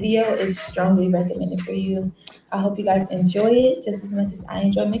this video is strongly recommended for you. I hope you guys enjoy it just as much as I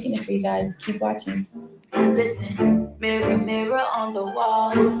enjoy making it for you guys. Keep watching. Listen, mirror, mirror on the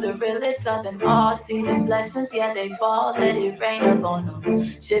wall, who's the realest of them all? See them blessings, yeah, they fall, let it rain up on them.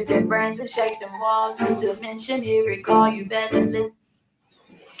 Shift their brains and shake them walls, new dimension, here it call, you better listen.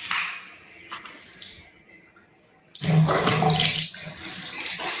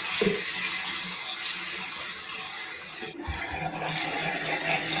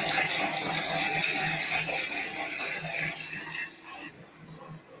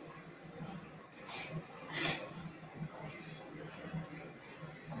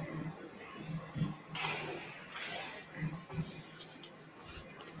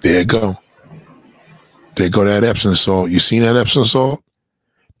 There you go. There go that Epsom salt. You seen that Epsom salt?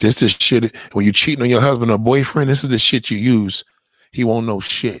 This is shit. When you're cheating on your husband or boyfriend, this is the shit you use. He won't know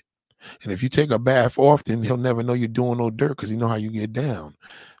shit. And if you take a bath often, he'll never know you're doing no dirt because he know how you get down.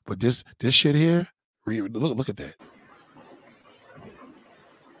 But this shit here, look at that.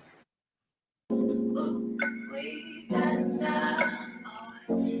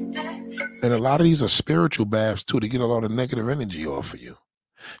 And a lot of these are spiritual baths too, to get a lot of negative energy off of you.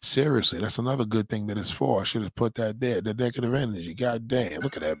 Seriously, that's another good thing that it's for. I should have put that there. The negative energy. God damn,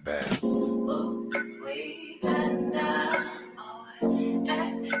 look at that bath.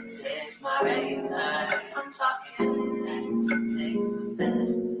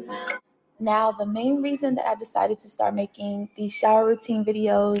 Now, the main reason that I decided to start making these shower routine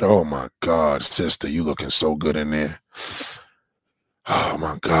videos. Oh my God, sister, you looking so good in there. Oh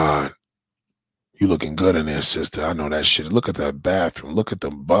my God. You looking good in there, sister. I know that shit. Look at that bathroom. Look at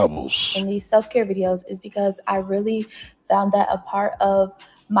them bubbles. In these self-care videos is because I really found that a part of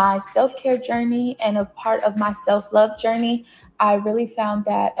my self-care journey and a part of my self-love journey, I really found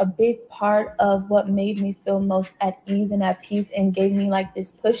that a big part of what made me feel most at ease and at peace and gave me like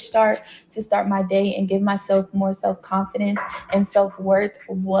this push start to start my day and give myself more self-confidence and self-worth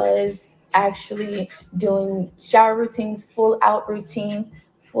was actually doing shower routines, full out routines,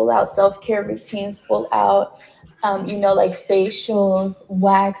 full out self-care routines, full out, like facials,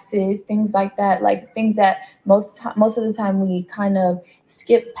 waxes, things like that, like things that most of the time we kind of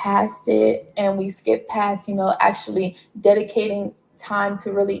skip past it, and we skip past, actually dedicating time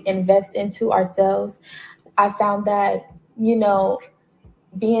to really invest into ourselves. I found that,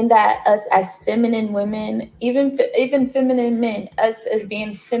 being that us as feminine women, even feminine men, us as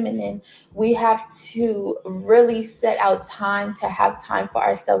being feminine, we have to really set out time to have time for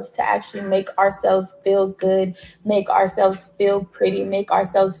ourselves, to actually make ourselves feel good, make ourselves feel pretty, make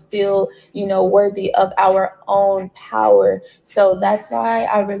ourselves feel, worthy of our own power. So that's why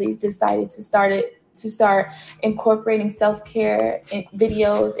I really decided to start incorporating self-care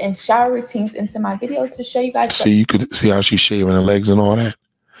videos and shower routines into my videos to show you guys. See, you could see how she's shaving her legs and all that.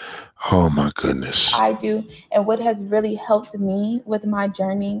 Oh my goodness. I do. And what has really helped me with my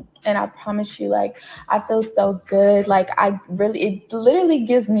journey, and I promise you, like, I feel so good. Like, it literally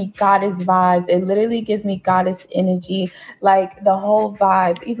gives me goddess vibes. It literally gives me goddess energy. Like, the whole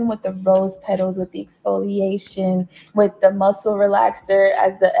vibe, even with the rose petals, with the exfoliation, with the muscle relaxer,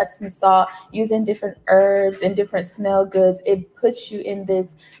 as the Epsom salt, using different herbs and different smell goods, it puts you in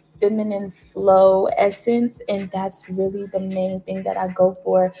this feminine flow essence, and that's really the main thing that I go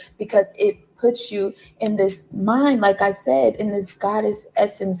for, because it puts you in this mind, like I said, in this goddess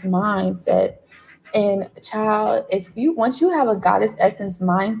essence mindset. And child, once you have a goddess essence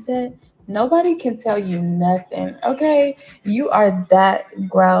mindset, nobody can tell you nothing, okay? You are that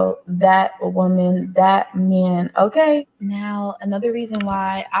girl, that woman, that man, okay? Now, another reason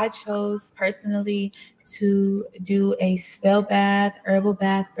why I chose personally to do a spell bath, herbal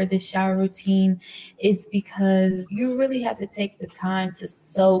bath for this shower routine is because you really have to take the time to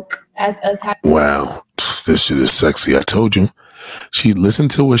soak, as us have. Wow, this shit is sexy. I told you. Listen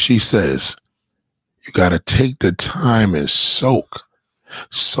to what she says. You got to take the time and soak.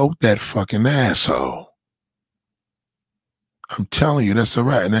 Soak that fucking asshole. I'm telling you, that's all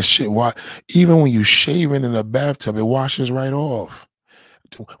right. And that shit, even when you shaving in a bathtub, it washes right off.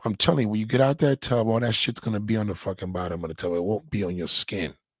 I'm telling you, when you get out that tub, all that shit's going to be on the fucking bottom of the tub. It won't be on your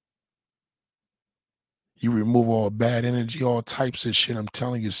skin. You remove all bad energy, all types of shit. I'm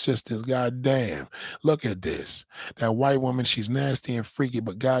telling you, sisters, goddamn, look at this. That white woman, she's nasty and freaky,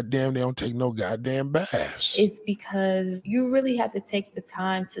 but goddamn, they don't take no goddamn baths. It's because you really have to take the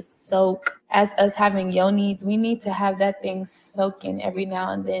time to soak. As us having yonis, we need to have that thing soaking every now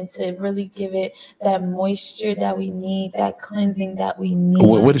and then to really give it that moisture that we need, that cleansing that we need.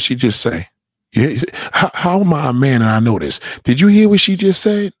 What did she just say? How am I a man and I know this? Did you hear what she just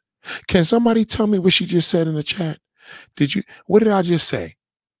said? Can somebody tell me what she just said in the chat? What did I just say?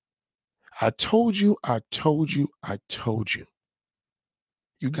 I told you.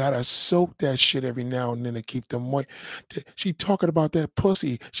 You gotta soak that shit every now and then to keep them moist. She talking about that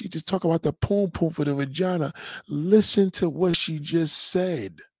pussy. She just talking about the poom for the vagina. Listen to what she just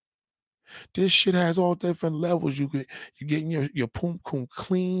said. This shit has all different levels. You're getting your poom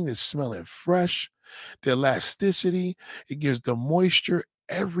clean. It's smelling fresh. The elasticity, it gives the moisture.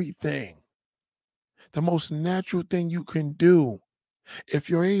 Everything. The most natural thing you can do if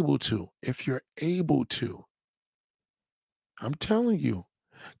you're able to. I'm telling you.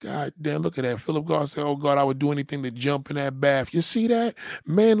 God damn, look at that. Philip God said, oh God, I would do anything to jump in that bath. You see that?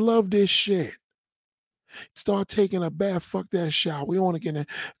 Men love this shit. Start taking a bath. Fuck that shower. We want to get in.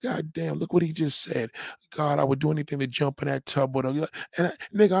 God damn, look what he just said. God, I would do anything to jump in that tub. And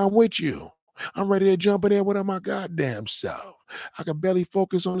nigga, I'm with you. I'm ready to jump in there with my goddamn self. I can barely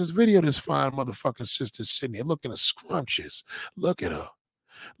focus on this video. This fine motherfucking sister sitting here looking scrumptious. Look at her.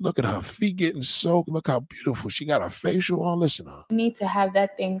 Look at her feet getting soaked. Look how beautiful. She got a facial on. Listen to her. You need to have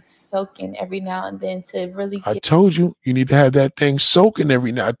that thing soaking every now and then to really I told you need to have that thing soaking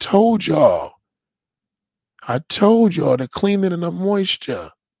every now. I told y'all to clean it in the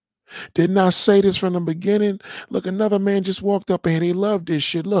moisture. Didn't I say this from the beginning? Look, another man just walked up and he loved this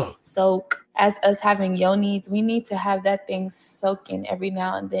shit. Look. Soak. As us having yonis, we need to have that thing soaking every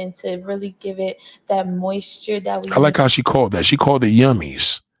now and then to really give it that moisture that we I like how she called that. She called it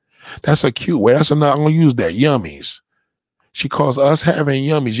yummies. That's a cute way. I'm going to use that, yummies. She calls us having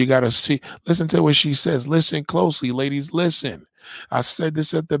yummies. You got to listen to what she says. Listen closely, ladies, listen. I said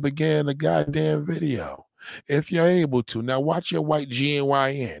this at the beginning of the goddamn video. If you're able to. Now watch your white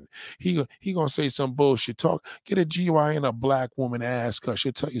GYN. He gonna say some bullshit. Get a GYN, a black woman, ask her.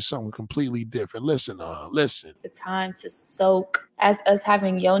 She'll tell you something completely different. Listen to her. Listen. The time to soak. As us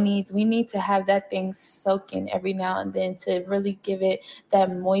having yonis, we need to have that thing soaking every now and then to really give it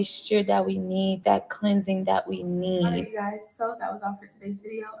that moisture that we need, that cleansing that we need. All right, you guys. So that was all for today's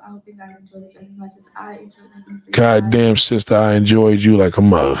video. I hope you guys enjoyed it just as much as I enjoyed it. Goddamn, sister, I enjoyed you like a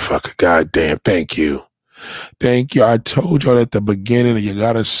motherfucker. Goddamn, thank you. Thank you. I told y'all at the beginning that you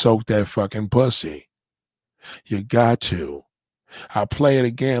gotta soak that fucking pussy. You got to. I'll play it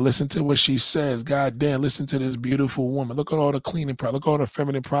again. Listen to what she says. God damn, listen to this beautiful woman. Look at all the cleaning products. Look at all the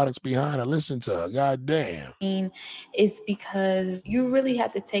feminine products behind her. Listen to her. God damn. It's because you really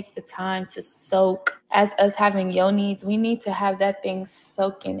have to take the time to soak. As us having yonis, we need to have that thing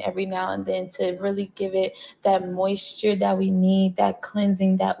soaking every now and then to really give it that moisture that we need, that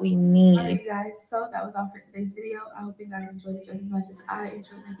cleansing that we need. All right, you guys. So that was all for today's video. I hope you guys enjoyed it just as much as I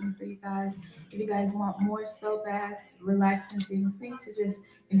enjoyed making it for you guys. If you guys want more spell baths, relaxing things to just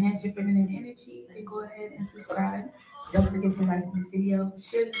enhance your feminine energy, then go ahead and subscribe. Don't forget to like this video,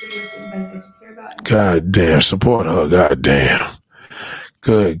 share this video with anybody that you care about. God damn, support her. God damn.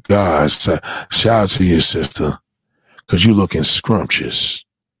 Good God. Shout out to you, sister, because you looking scrumptious.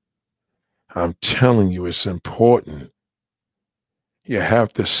 I'm telling you, it's important. You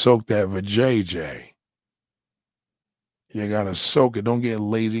have to soak that vajayjay. You got to soak it. Don't get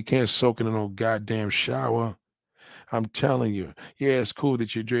lazy. You can't soak it in no goddamn shower. I'm telling you. Yeah, it's cool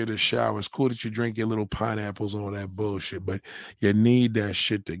that you drink the shower. It's cool that you drink your little pineapples and all that bullshit, but you need that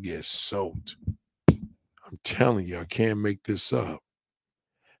shit to get soaked. I'm telling you, I can't make this up.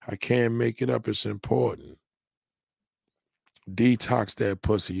 I can't make it up. It's important. Detox that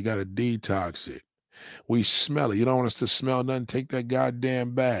pussy. You got to detox it. We smell it. You don't want us to smell nothing. Take that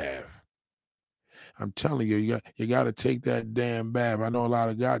goddamn bath. I'm telling you, you got to take that damn bath. I know a lot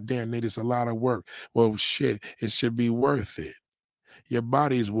of goddamn niggas, a lot of work. Well, shit, it should be worth it. Your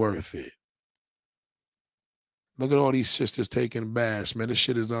body's worth it. Look at all these sisters taking baths, man. This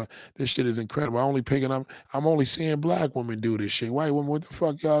shit is incredible. I'm only seeing black women do this shit. White women, what the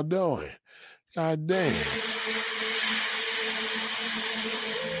fuck y'all doing? God damn.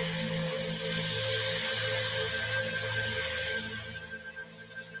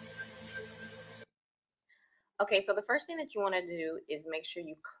 Okay, so the first thing that you want to do is make sure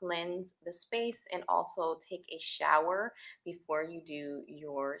you cleanse the space and also take a shower before you do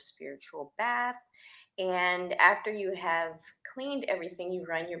your spiritual bath. And after you have cleaned everything, you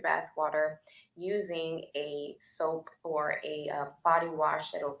run your bath water using a soap or a body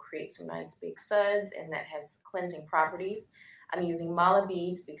wash that will create some nice big suds and that has cleansing properties. I'm using mala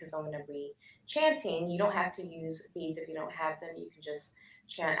beads because I'm going to be chanting. You don't have to use beads if you don't have them. You can just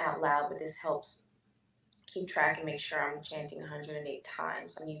chant out loud, but this helps keep track and make sure I'm chanting 108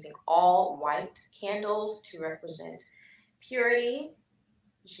 times. I'm using all white candles to represent purity.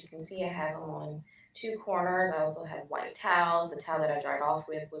 As you can see, I have them on two corners. I also have white towels. The towel that I dried off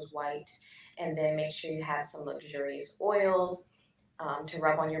with was white. And then make sure you have some luxurious oils to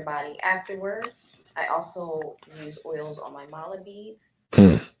rub on your body afterwards. I also use oils on my mala beads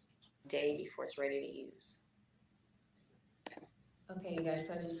day before it's ready to use. Okay, you guys,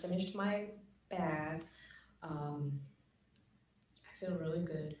 so I just finished my bath. I feel really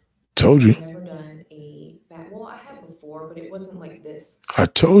good. Told you. I've never done a bath. Well, I have before, but it wasn't like this. I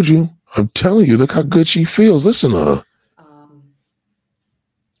told you. I'm telling you. Look how good she feels. Listen to her. I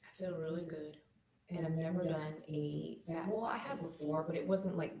feel really good. And I've never done a bath. Well, I have before, but it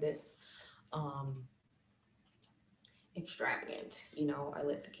wasn't like this extravagant. You know, I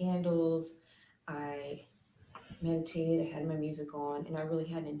lit the candles. I meditated. I had my music on. And I really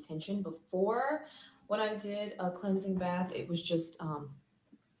had an intention before. When I did a cleansing bath, it was just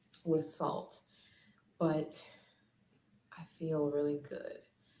with salt, but I feel really good.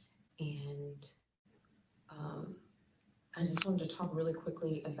 And I just wanted to talk really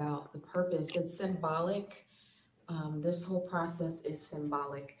quickly about the purpose. It's symbolic. This whole process is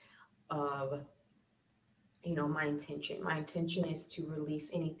symbolic of, you know, my intention. My intention is to release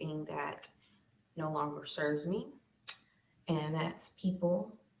anything that no longer serves me, and that's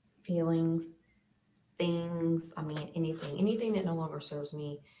people, feelings, things, I mean, anything that no longer serves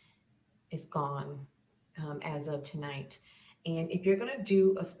me is gone as of tonight. And if you're going to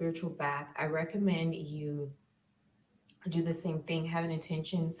do a spiritual bath, I recommend you do the same thing. Have an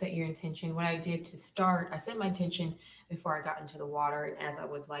intention, set your intention. What I did to start, I set my intention before I got into the water and as I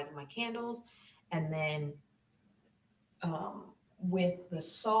was lighting my candles. And then with the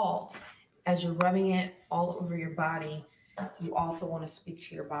salt, as you're rubbing it all over your body, you also want to speak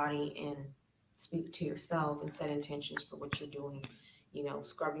to your body and speak to yourself and set intentions for what you're doing, you know,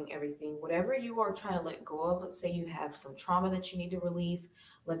 scrubbing everything, whatever you are trying to let go of. Let's say you have some trauma that you need to release.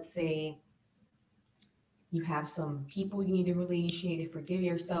 Let's say you have some people you need to release. You need to forgive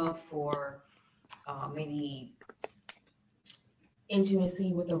yourself for maybe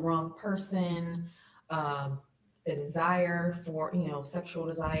intimacy with the wrong person, the desire for, you know, sexual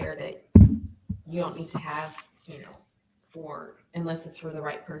desire that you don't need to have, you know, for, unless it's for the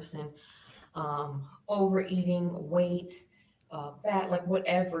right person. Overeating, weight, bath, like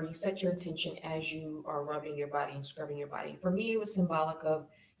whatever. You set your intention as you are rubbing your body and scrubbing your body. For me, it was symbolic of,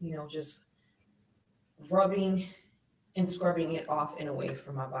 just rubbing and scrubbing it off and away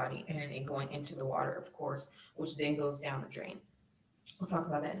from my body and it going into the water, of course, which then goes down the drain. We'll talk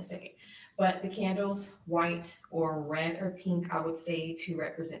about that in a second. But the candles, white or red or pink, I would say to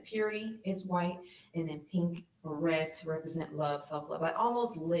represent purity is white, and then pink or red to represent love, self-love. I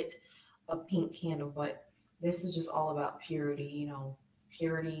almost lit a pink candle, but this is just all about purity,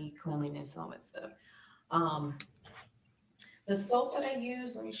 purity, cleanliness, all that stuff. The soap that I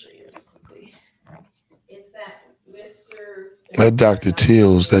use, let me show you really quickly. It's that Mr. That Dr.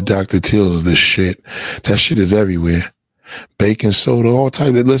 Teal's is the shit. That shit is everywhere. Baking soda, all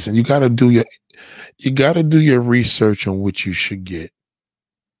type of. Listen, you gotta do your research on what you should get.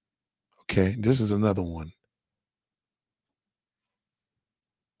 Okay, this is another one.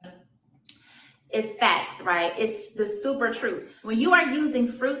 It's facts, right? It's the super truth. When you are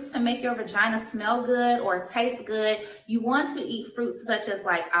using fruits to make your vagina smell good or taste good, you want to eat fruits such as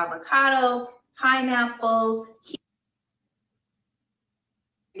like avocado, pineapples.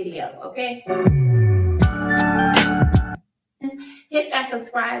 Video, okay? Hit that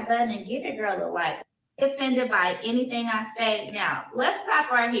subscribe button and give your girl a like. Offended by anything I say. Now, let's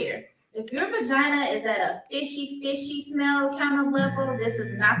stop right here. If your vagina is at a fishy smell kind of level, this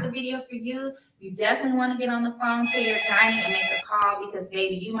is not the video for you. You definitely want to get on the phone to your gynae and make a call because,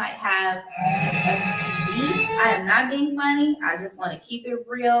 baby, you might have STD. I am not being funny. I just want to keep it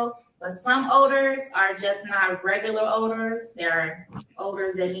real. But some odors are just not regular odors. There are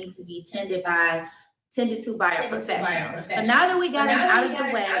odors that need to be tended to by a professional. But now that we got it out of the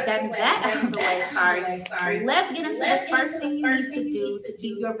way, let's get into the first thing you need to do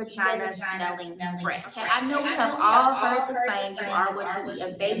your vagina smelling fresh. Okay, I know we have all heard the saying, you are what you eat,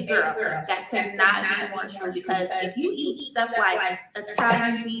 a baby girl. That could not be more true because if you eat stuff like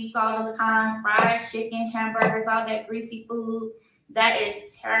Italian beef all the time, fried chicken, hamburgers, all that greasy food, that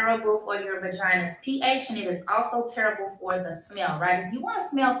is terrible for your vagina's pH, and it is also terrible for the smell, right? If you want to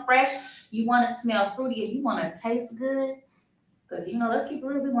smell fresh, you want to smell fruity, and you want to taste good, because, let's keep it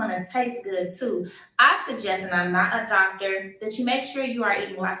real, we want to taste good too. I suggest, and I'm not a doctor, that you make sure you are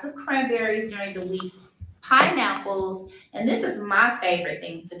eating lots of cranberries during the week, pineapples, and this is my favorite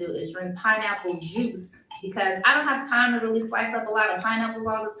thing to do, is drink pineapple juice, because I don't have time to really slice up a lot of pineapples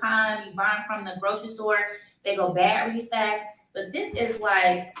all the time. You buy them from the grocery store, they go bad really fast. But this is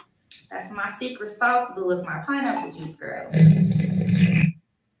like, that's my secret sauce, boo, is my pineapple juice, girl.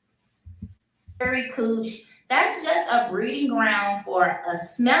 Very cooch. That's just a breeding ground for a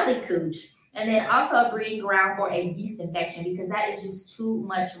smelly cooch. And then also a breeding ground for a yeast infection because that is just too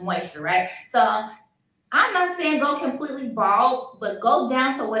much moisture, right? So I'm not saying go completely bald, but go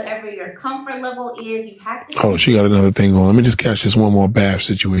down to whatever your comfort level is. You have to. Oh, she got another thing on. Let me just catch this one more bath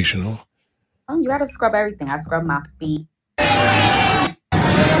situation on. Oh, you gotta scrub everything. I scrub my feet. Are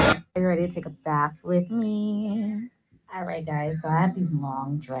you ready to take a bath with me? All right, guys. So I have these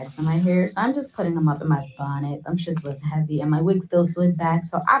long dreads in my hair, so I'm just putting them up in my bonnet. Them shits was heavy, and my wig still slid back,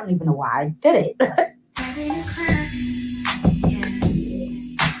 so I don't even know why I did it.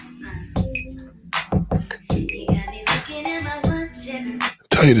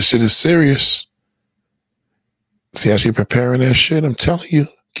 Tell you, this shit is serious. See how she preparing that shit? I'm telling you,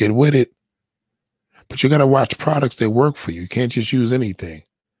 get with it. But you got to watch products that work for you. You can't just use anything.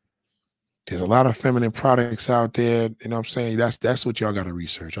 There's a lot of feminine products out there. You know what I'm saying? That's what y'all got to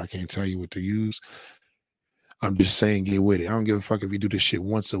research. I can't tell you what to use. I'm just saying get with it. I don't give a fuck if you do this shit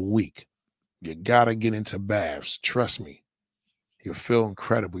once a week. You got to get into baths. Trust me. You'll feel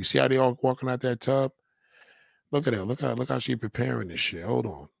incredible. You see how they all walking out that tub? Look at that. Look how she preparing this shit. Hold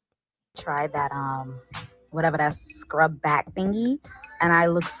on. Try that, whatever that scrub back thingy. And I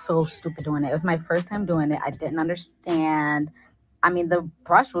look so stupid doing it. It was my first time doing it. I didn't understand. I mean, the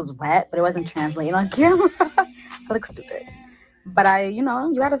brush was wet, but it wasn't translating on camera. I look stupid. But you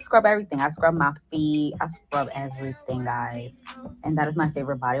gotta scrub everything. I scrub my feet. I scrub everything, guys. And that is my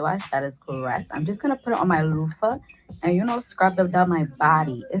favorite body wash. That is correct. I'm just gonna put it on my loofah and, scrub down my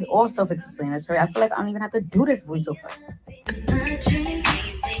body. It's all self-explanatory. I feel like I don't even have to do this voiceover.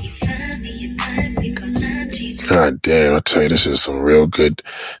 God damn, I tell you, this is some real good.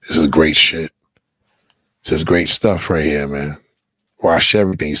 This is great shit. This is great stuff right here, man. Wash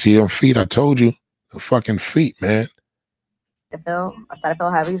everything. You see them feet? I told you. The fucking feet, man. I started to feel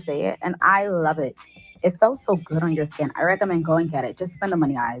however you say it, and I love it. It felt so good on your skin. I recommend go and get it. Just spend the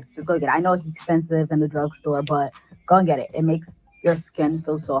money, guys. Just go get it. I know it's expensive in the drugstore, but go and get it. It makes your skin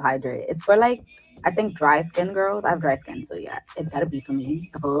feel so hydrated. It's for, like, I think dry skin girls. I have dry skin, so yeah, it better be for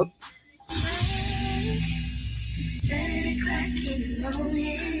me.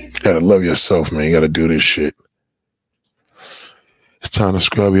 Gotta love yourself, man. You gotta do this shit. It's time to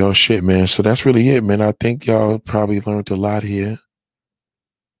scrub y'all shit, man. So that's really it, man. I think y'all probably learned a lot here.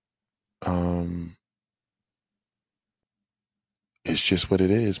 It's just what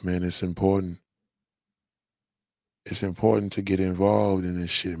it is, man. It's important. It's important to get involved in this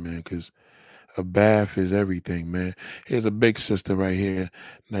shit, man, because a bath is everything, man. Here's a big sister right here.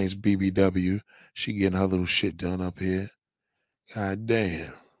 Nice BBW. She getting her little shit done up here. God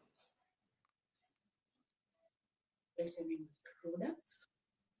damn. Vitamin products.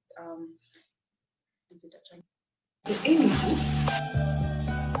 So anywho,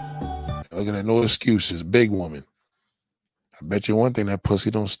 Look at that. No excuses. Big woman. I bet you one thing, that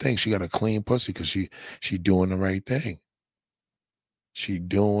pussy don't stink. She got a clean pussy because she doing the right thing. She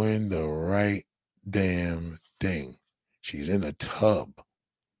doing the right damn thing. She's in the tub.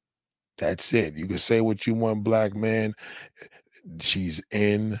 That's it. You can say what you want, black man. She's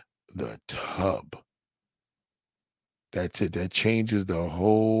in the tub. That's it. That changes the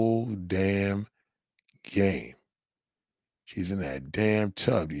whole damn game. She's in that damn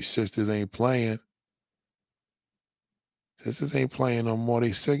tub. These sisters ain't playing. Sisters ain't playing no more.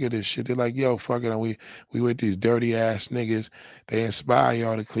 They sick of this shit. They're like, yo, fuck it. We with these dirty ass niggas. They inspire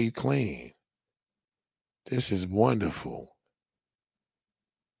y'all to keep clean. This is wonderful.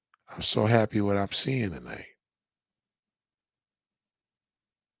 I'm so happy what I'm seeing tonight.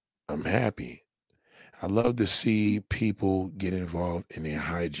 I'm happy. I love to see people get involved in their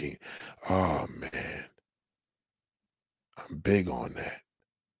hygiene. Oh, man. I'm big on that.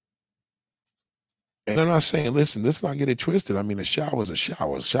 And I'm not saying, listen, let's not get it twisted. I mean, a shower's a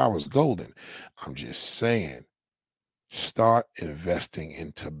shower. A shower's golden. I'm just saying, start investing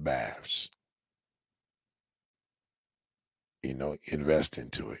into baths. You know, invest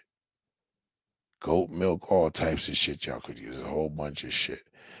into it. Goat milk, all types of shit y'all could use, a whole bunch of shit.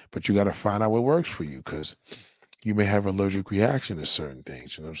 But you got to find out what works for you, because you may have allergic reaction to certain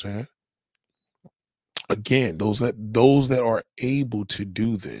things. You know what I'm saying? Again, those that are able to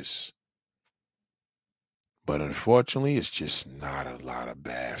do this. But unfortunately, it's just not a lot of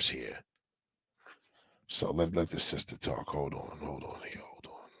baths here. So let the sister talk. Hold on here.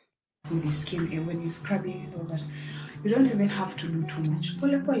 with your skin and when you scrub it and all that, you don't even have to do too much.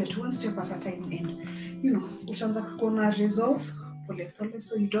 Pole pole, one step at a time, and you know, ushaanza kuona results pole pole.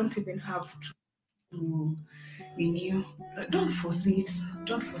 So you don't even have to renew. Don't force it.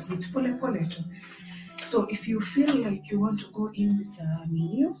 Pole pole too. So if you feel like you want to go in with a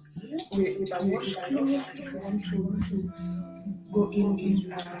menu, with a washcloth, if you want to go in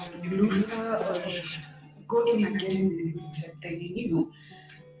with loofah or go in again with the menu,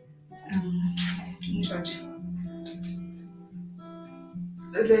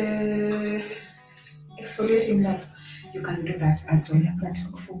 the exfoliating gloves, you can do that as well.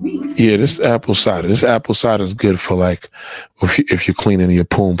 But for me, yeah, this apple cider is good for, like, if you're cleaning your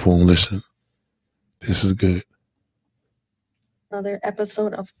poom poom. Listen. This is good. Another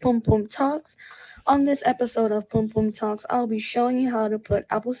episode of Poom Poom Talks. On this episode of Poom Poom Talks, I'll be showing you how to put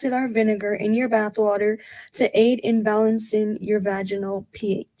apple cider vinegar in your bathwater to aid in balancing your vaginal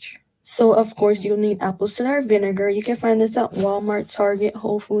pH. So, of course, you'll need apple cider vinegar. You can find this at Walmart, Target,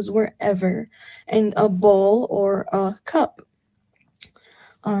 Whole Foods, wherever. And a bowl or a cup.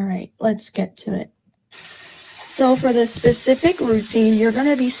 All right, let's get to it. So for the specific routine, you're going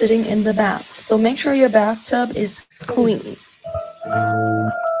to be sitting in the bath. So make sure your bathtub is clean.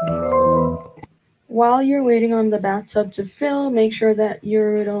 While you're waiting on the bathtub to fill, make sure that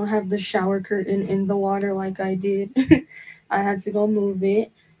you don't have the shower curtain in the water like I did. I had to go move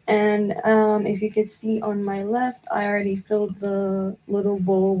it. And if you can see on my left, I already filled the little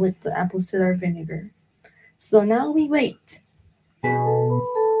bowl with the apple cider vinegar. So now we wait.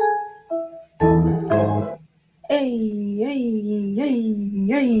 Hey.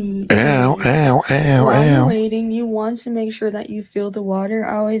 While you're waiting, you want to make sure that you fill the water.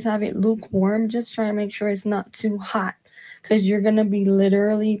 I always have it lukewarm. Just try to make sure it's not too hot, because you're going to be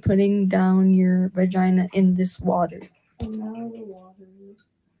literally putting down your vagina in this water. So now the water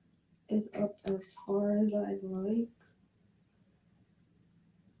is up as far as I like.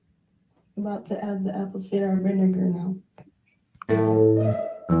 About to add the apple cider vinegar now.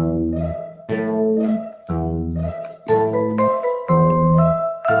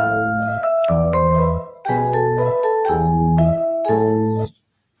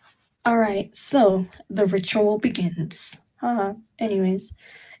 Alright, so the ritual begins. Anyways,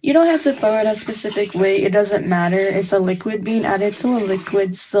 you don't have to throw it a specific way. It doesn't matter. It's a liquid being added to a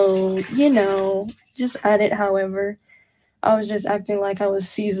liquid, so, you know, just add it however. I was just acting like I was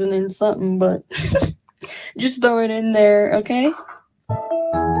seasoning something, but Just throw it in there, okay?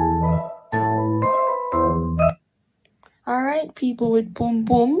 All right, people with pum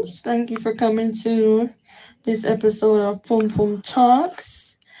pums, thank you for coming to this episode of Pum Pum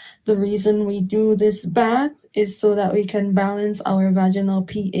Talks. The reason we do this bath is so that we can balance our vaginal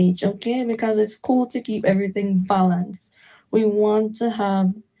pH, okay? Because it's cool to keep everything balanced. We want to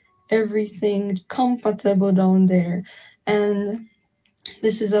have everything comfortable down there, and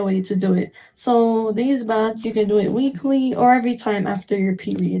this is a way to do it. So these baths, you can do it weekly or every time after your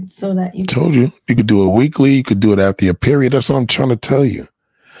period, so that you Told you could do it weekly, you could do it after your period. That's what I'm trying to tell you.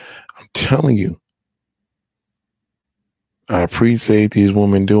 I'm telling you. I appreciate these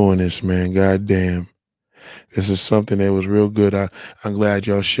women doing this, man. God damn. This is something that was real good. I'm glad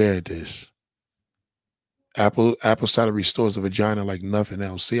y'all shared this. Apple cider restores the vagina like nothing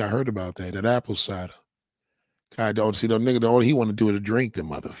else. See, I heard about that apple cider. God, don't see the nigga, all he want to do is drink the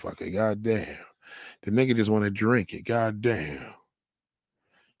motherfucker. God damn. The nigga just want to drink it. God damn.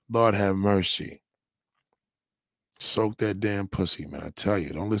 Lord have mercy. Soak that damn pussy, man. I tell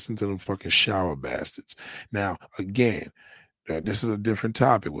you, don't listen to them fucking shower bastards. Now, again, this is a different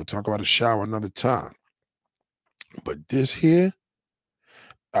topic. We'll talk about a shower another time. But this here,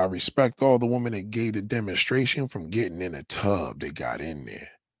 I respect all the women that gave the demonstration from getting in a tub. They got in there.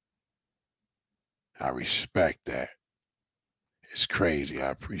 I respect that. It's crazy. I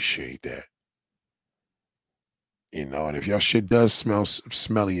appreciate that. You know, and if your shit does smell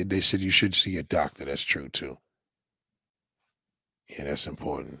smelly, they said you should see a doctor. That's true too. Yeah, that's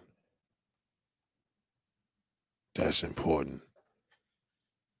important. That's important.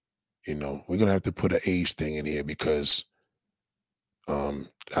 You know, we're gonna have to put an age thing in here because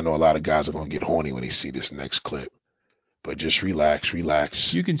I know a lot of guys are gonna get horny when they see this next clip. But just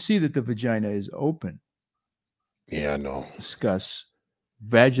relax. You can see that the vagina is open. Yeah, I know. Discuss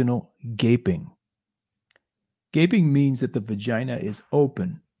vaginal gaping. Gaping means that the vagina is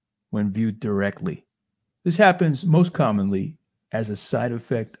open when viewed directly. This happens most commonly as a side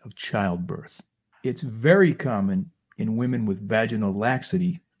effect of childbirth. It's very common in women with vaginal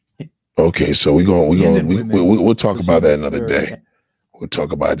laxity. Okay, so we'll talk about that another day. We'll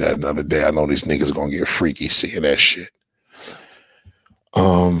talk about that another day. I know these niggas are gonna get freaky seeing that shit.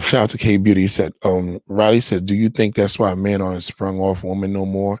 Shout out to K Beauty. He said, Riley says, do you think that's why men aren't sprung off women no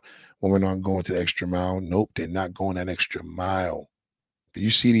more? Women aren't going to the extra mile. Nope, they're not going that extra mile. Do you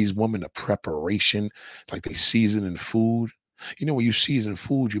see these women, the preparation, like they seasoning food? You know, when you season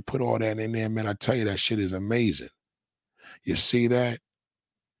food, you put all that in there, man. I tell you, that shit is amazing. You see that?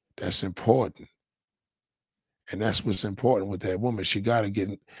 That's important. And that's what's important with that woman. She gotta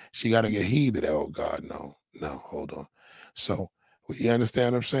get heeded. Oh God, no, hold on. So you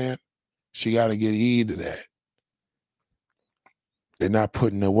understand what I'm saying? She gotta get heed to that. They're not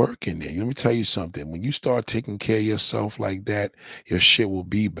putting the work in there. Let me tell you something. When you start taking care of yourself like that, your shit will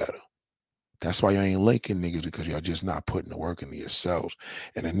be better. That's why you ain't linking niggas, because y'all just not putting the work into yourselves.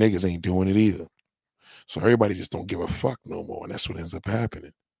 And the niggas ain't doing it either. So everybody just don't give a fuck no more. And that's what ends up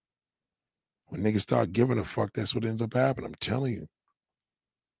happening. When niggas start giving a fuck, that's what ends up happening. I'm telling you.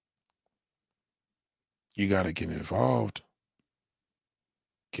 You got to get involved.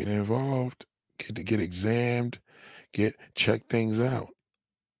 Get involved. Get examined. Check things out.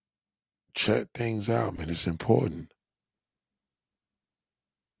 Check things out, man. It's important.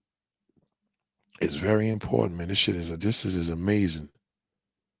 It's very important, man. This is amazing.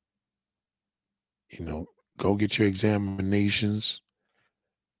 You know, go get your examinations.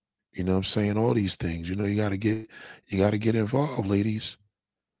 You know what I'm saying? All these things. You know, you gotta get involved, ladies.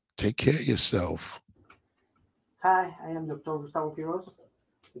 Take care of yourself. Hi, I am Dr. Gustavo Quiroz.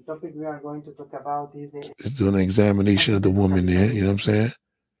 The topic we are going to talk about is It's doing an examination of the woman there, you know what I'm saying?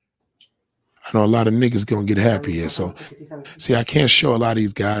 I know a lot of niggas gonna get happy here. So see, I can't show a lot of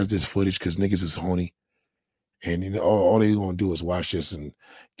these guys this footage because niggas is horny. And you know, all they gonna do is watch this and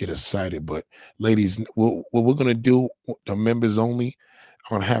get excited. But ladies, what we're gonna do, the members only,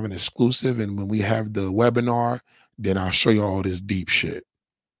 I'm gonna have an exclusive, and when we have the webinar, then I'll show you all this deep shit.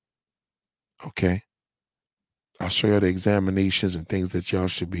 Okay. I'll show you the examinations and things that y'all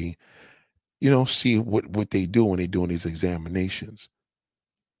should be, you know, see what they do when they're doing these examinations.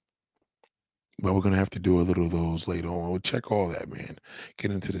 But we're gonna have to do a little of those later on. We'll check all that, man. Get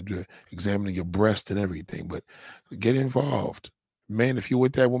into the examining your breast and everything, but get involved. Man, if you're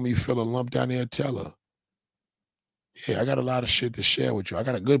with that woman, you feel a lump down there, tell her. Yeah, I got a lot of shit to share with you. I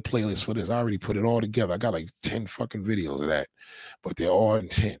got a good playlist for this. I already put it all together. I got like 10 fucking videos of that, but they're all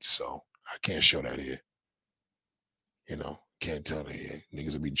intense, so I can't show that here. You know, can't tell that here.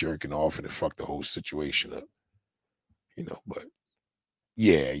 Niggas will be jerking off and it fuck the whole situation up. You know, but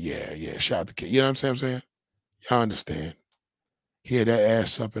Yeah. Shout out to kid. You know what I'm saying? Y'all understand. He had that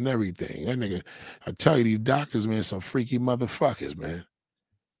ass up and everything. That nigga, I tell you, these doctors, man, some freaky motherfuckers, man.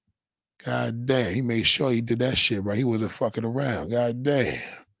 God damn, he made sure he did that shit right. He wasn't fucking around. God damn.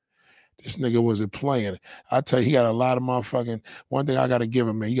 This nigga wasn't playing. I tell you, he got a lot of motherfucking, one thing I got to give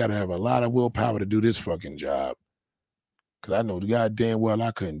him, man, you got to have a lot of willpower to do this fucking job. Because I know goddamn well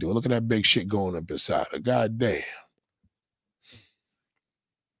I couldn't do it. Look at that big shit going up inside her. God damn.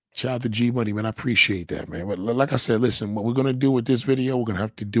 Shout out to G Money, man. I appreciate that, man. But like I said, listen, what we're going to do with this video, we're going to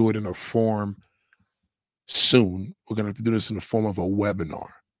have to do it in a form soon. We're going to have to do this in the form of a webinar.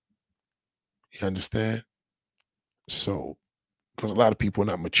 You understand? So, because a lot of people are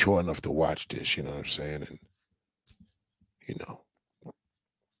not mature enough to watch this, you know what I'm saying? And, you know,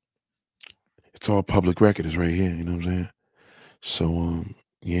 it's all public record. It's right here, you know what I'm saying? So,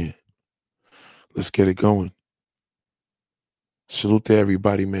 yeah, let's get it going. Salute to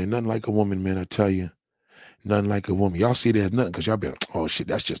everybody, man. Nothing like a woman, man, I tell you. Nothing like a woman. Y'all see there's nothing because y'all be like, oh, shit,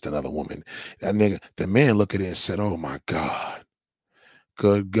 that's just another woman. That nigga, the man look at it and said, oh, my God.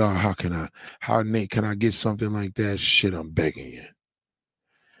 Good God, how Nate, can I get something like that? Shit, I'm begging you.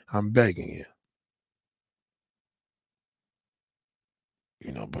 I'm begging you.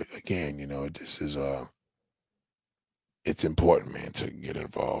 You know, but again, you know, this is, it's important, man, to get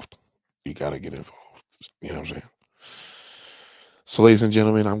involved. You got to get involved. You know what I'm saying? So, ladies and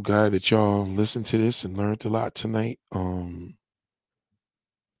gentlemen, I'm glad that y'all listened to this and learned a lot tonight. Yeah,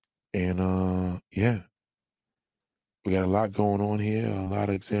 we got a lot going on here, a lot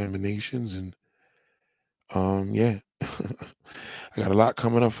of examinations, and yeah, I got a lot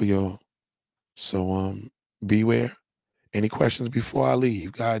coming up for y'all. So, beware. Any questions before I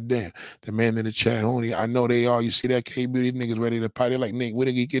leave? God damn. The man in the chat only. I know they are. You see that K-Beauty niggas ready to party. Like, Nick, where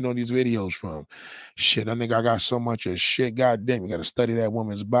they getting all these videos from? Shit, I think I got so much of shit. God damn, you got to study that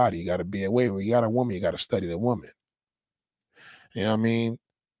woman's body. You got to be away. When you got a woman, you got to study the woman. You know what I mean?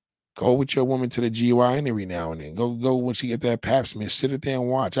 Go with your woman to the GYN every now and then. Go when she get that pap smear. Sit it there and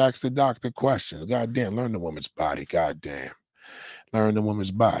watch. Ask the doctor questions. God damn, learn the woman's body. God damn. Learn the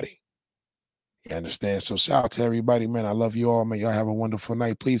woman's body. You understand? So shout out to everybody, man. I love you all, man. Y'all have a wonderful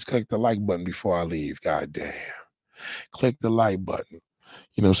night. Please click the like button before I leave. God damn. Click the like button.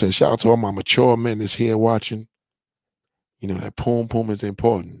 You know what I'm saying? Shout out to all my mature men that's here watching. You know, that poom is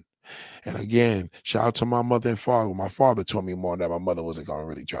important. And again, shout out to my mother and father. My father told me more that my mother wasn't going to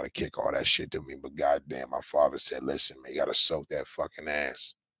really try to kick all that shit to me. But goddamn, my father said, listen, man, you got to soak that fucking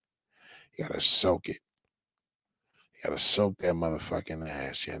ass. You got to soak it. You got to soak that motherfucking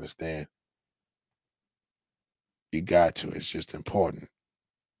ass. You understand? You got to. It's just important.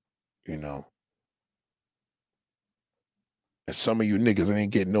 You know? And some of you niggas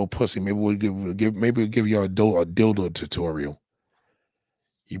ain't getting no pussy. Maybe we'll give y'all a dildo tutorial.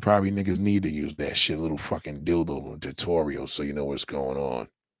 You probably niggas need to use that shit, little fucking dildo tutorial, so you know what's going on.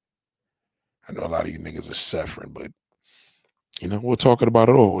 I know a lot of you niggas are suffering, but you know, we're talking about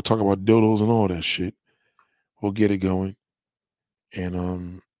it all. We're talking about dildos and all that shit. We'll get it going.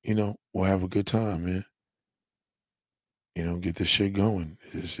 And you know, we'll have a good time, man. You know, get this shit going.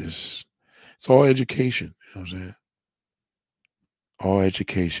 It's all education. You know what I'm saying? All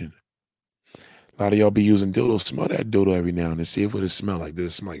education. A lot of y'all be using dildo. Smell that dildo every now and then. See what it smell like.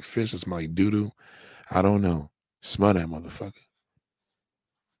 Does it smell like fish? Does it smell like doo-doo? I don't know. Smell that motherfucker.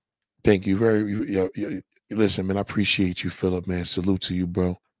 Thank you. Listen, man, I appreciate you, Philip, man. Salute to you,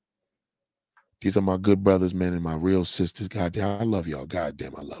 bro. These are my good brothers, man, and my real sisters. Goddamn, I love y'all.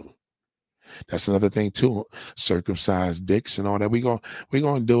 Goddamn, I love them. That's another thing, too. Circumcised dicks and all that. We gonna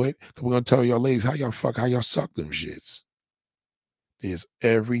do it. We're gonna tell y'all ladies how y'all suck them shits.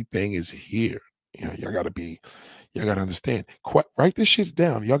 Everything is here. You know, y'all gotta understand. Write this shit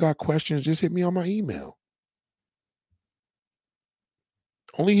down. Y'all got questions, just hit me on my email.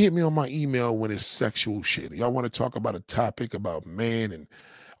 Only hit me on my email when it's sexual shit. Y'all want to talk about a topic about man and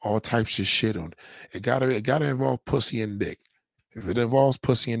all types of shit on it. Gotta involve pussy and dick. If it involves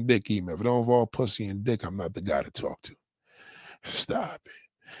pussy and dick, email. If it don't involve pussy and dick, I'm not the guy to talk to. Stop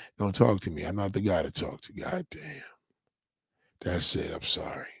it. Don't talk to me. I'm not the guy to talk to. God damn. That's it. I'm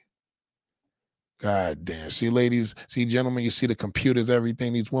sorry. God damn. See, ladies, see, gentlemen, you see the computers,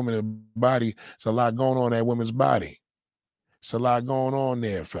 everything, these women's body. It's a lot going on in that woman's body. It's a lot going on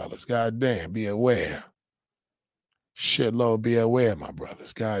there, fellas. God damn. Be aware. Shit, Lord, be aware, my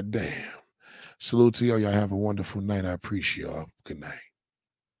brothers. God damn. Salute to y'all. Y'all have a wonderful night. I appreciate y'all. Good night.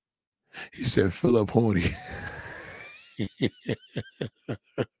 He said, Philip Horny.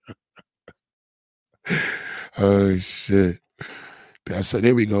 Oh, shit.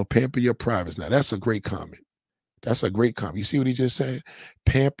 There we go. Pamper your privates. Now, that's a great comment. That's a great comment. You see what he just said?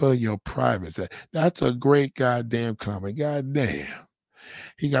 Pamper your privates. That's a great goddamn comment. Goddamn.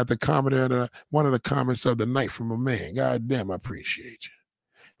 He got the comment of one of the comments of the night from a man. Goddamn, I appreciate you.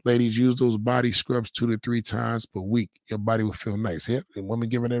 Ladies, use those body scrubs 2 to 3 times per week. Your body will feel nice. Yep. And women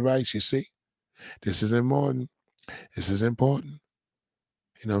giving advice, you see? This is important. This is important.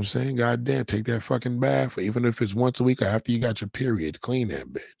 You know what I'm saying? God damn, take that fucking bath, even if it's once a week or after you got your period. Clean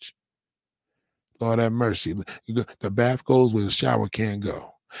that bitch. Lord have mercy. The bath goes where the shower can't go.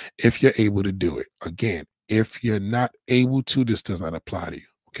 If you're able to do it. Again, if you're not able to, this does not apply to you.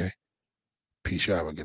 Okay? Peace out.